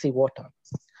in seawater.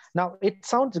 Now it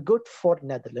sounds good for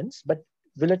Netherlands, but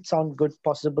will it sound good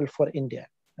possible for India?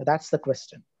 That's the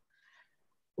question.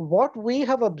 What we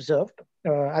have observed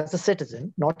as a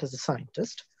citizen, not as a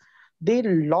scientist, the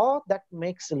law that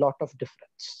makes a lot of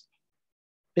difference,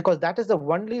 because that is the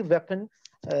only weapon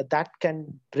that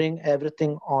can bring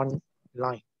everything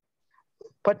online,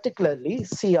 particularly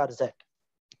CRZ.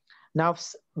 Now,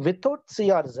 without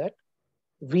CRZ,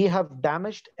 we have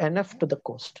damaged enough to the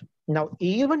coast. Now,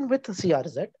 even with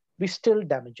CRZ, we still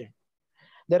damaging.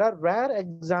 There are rare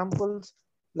examples,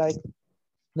 like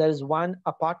there is one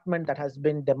apartment that has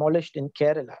been demolished in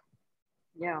Kerala.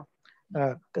 Yeah.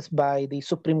 By the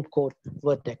Supreme Court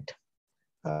verdict.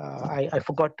 I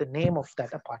forgot the name of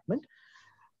that apartment.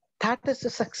 That is a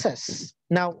success.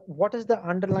 Now, what is the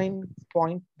underlying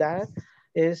point there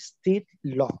is the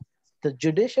law. The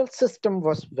judicial system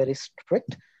was very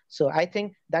strict. So I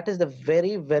think that is the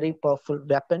very, very powerful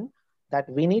weapon that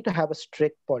we need to have a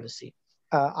strict policy.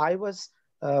 I was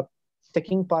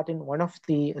taking part in one of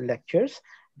the lectures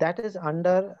that is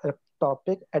under a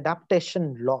topic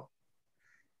adaptation law.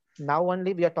 Now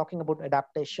only we are talking about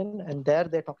adaptation, and there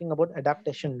they're talking about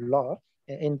adaptation law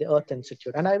in the Earth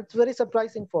Institute. And it's very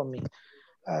surprising for me.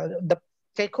 The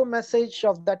take-home message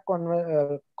of that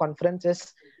conference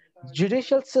is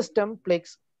judicial system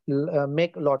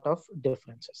make a lot of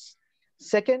differences.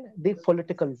 Second, the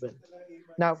political will.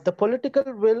 Now, the political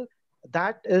will,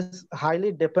 that is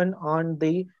highly depend on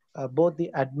the both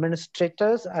the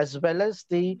administrators as well as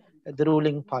the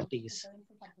ruling parties.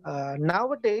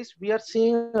 Nowadays, we are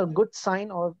seeing a good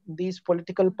sign of these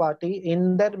political party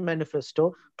in their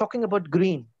manifesto talking about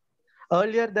green.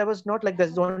 Earlier, there was not like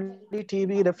there's only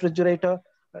TV, refrigerator,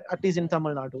 at least in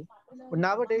Tamil Nadu. But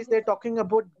nowadays, they're talking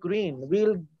about green.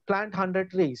 We'll plant 100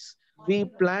 trees. We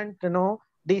plant,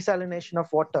 desalination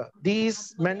of water.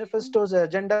 These manifestos,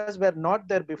 agendas were not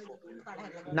there before.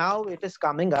 Now it is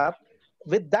coming up.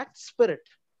 With that spirit,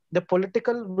 the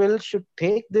political will should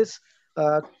take this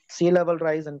sea level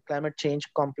rise and climate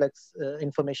change complex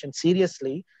information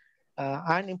seriously.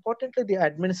 And importantly, the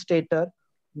administrator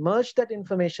merge that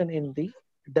information in the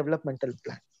developmental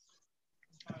plan.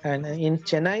 And in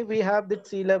Chennai, we have the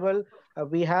sea level,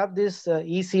 we have this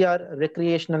ECR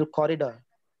recreational corridor.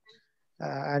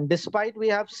 And despite we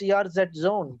have CRZ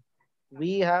zone,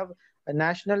 we have a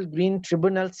national green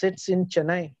tribunal sits in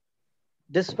Chennai.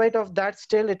 Despite of that,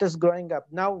 still it is growing up.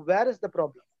 Now, where is the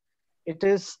problem? It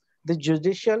is the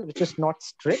judicial, which is not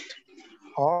strict,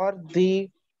 or the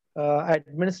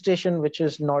administration, which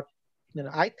is not,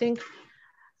 I think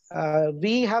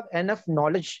we have enough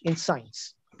knowledge in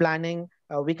science, planning.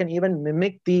 We can even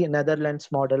mimic the Netherlands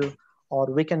model, or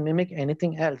we can mimic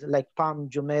anything else like Palm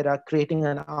Jumeirah, creating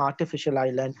an artificial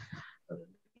island.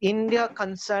 India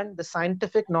concerned, the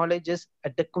scientific knowledge is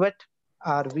adequate,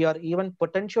 or we are even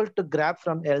potential to grab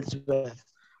from elsewhere.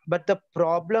 But the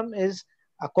problem is,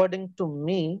 according to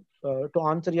me, to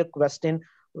answer your question,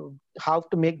 how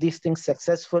to make these things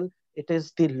successful, it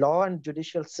is the law and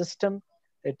judicial system,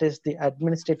 it is the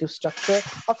administrative structure,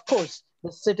 of course,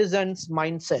 the citizens'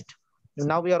 mindset.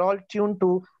 Now we are all tuned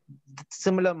to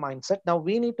similar mindset. Now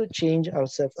we need to change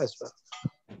ourselves as well.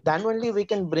 Then only we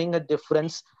can bring a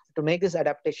difference to make this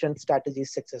adaptation strategy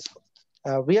successful.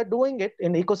 We are doing it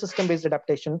in ecosystem-based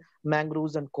adaptation,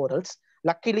 mangroves and corals.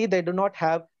 Luckily, they are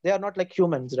not like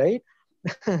humans, right?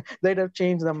 They have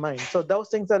changed their mind. So those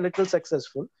things are little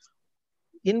successful.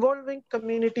 Involving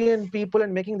community and people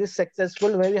and making this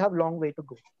successful, where we have long way to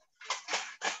go.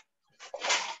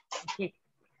 Okay.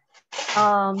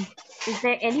 Is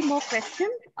there any more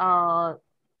questions,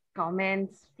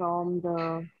 comments from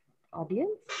the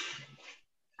audience?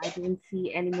 I don't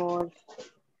see any more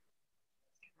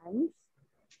hands.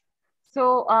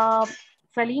 So,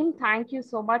 Saleem, thank you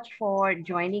so much for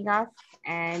joining us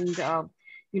and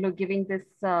giving this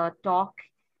talk.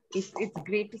 It's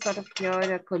great to sort of hear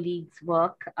a colleague's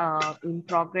work in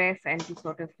progress and to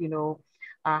sort of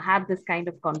have this kind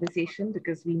of conversation,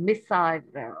 because we miss our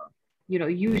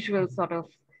usual sort of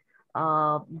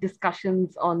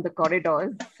discussions on the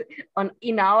corridors,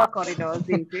 in our corridors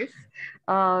in this,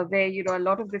 where a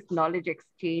lot of this knowledge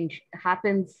exchange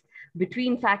happens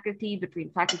between faculty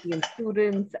and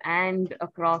students, and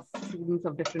across students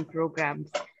of different programs.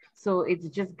 So it's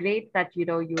just great that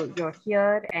you're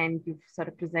here and you've sort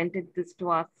of presented this to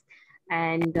us,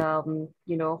 and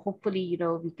hopefully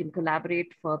we can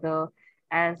collaborate further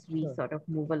as we sort of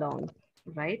move along,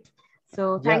 right?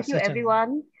 So thank you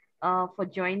everyone for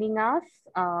joining us.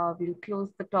 We'll close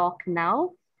the talk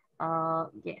now.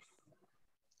 Yes.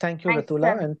 Thank you, Thanks, Ratula,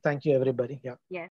 Sam. and thank you, everybody. Yeah. Yes.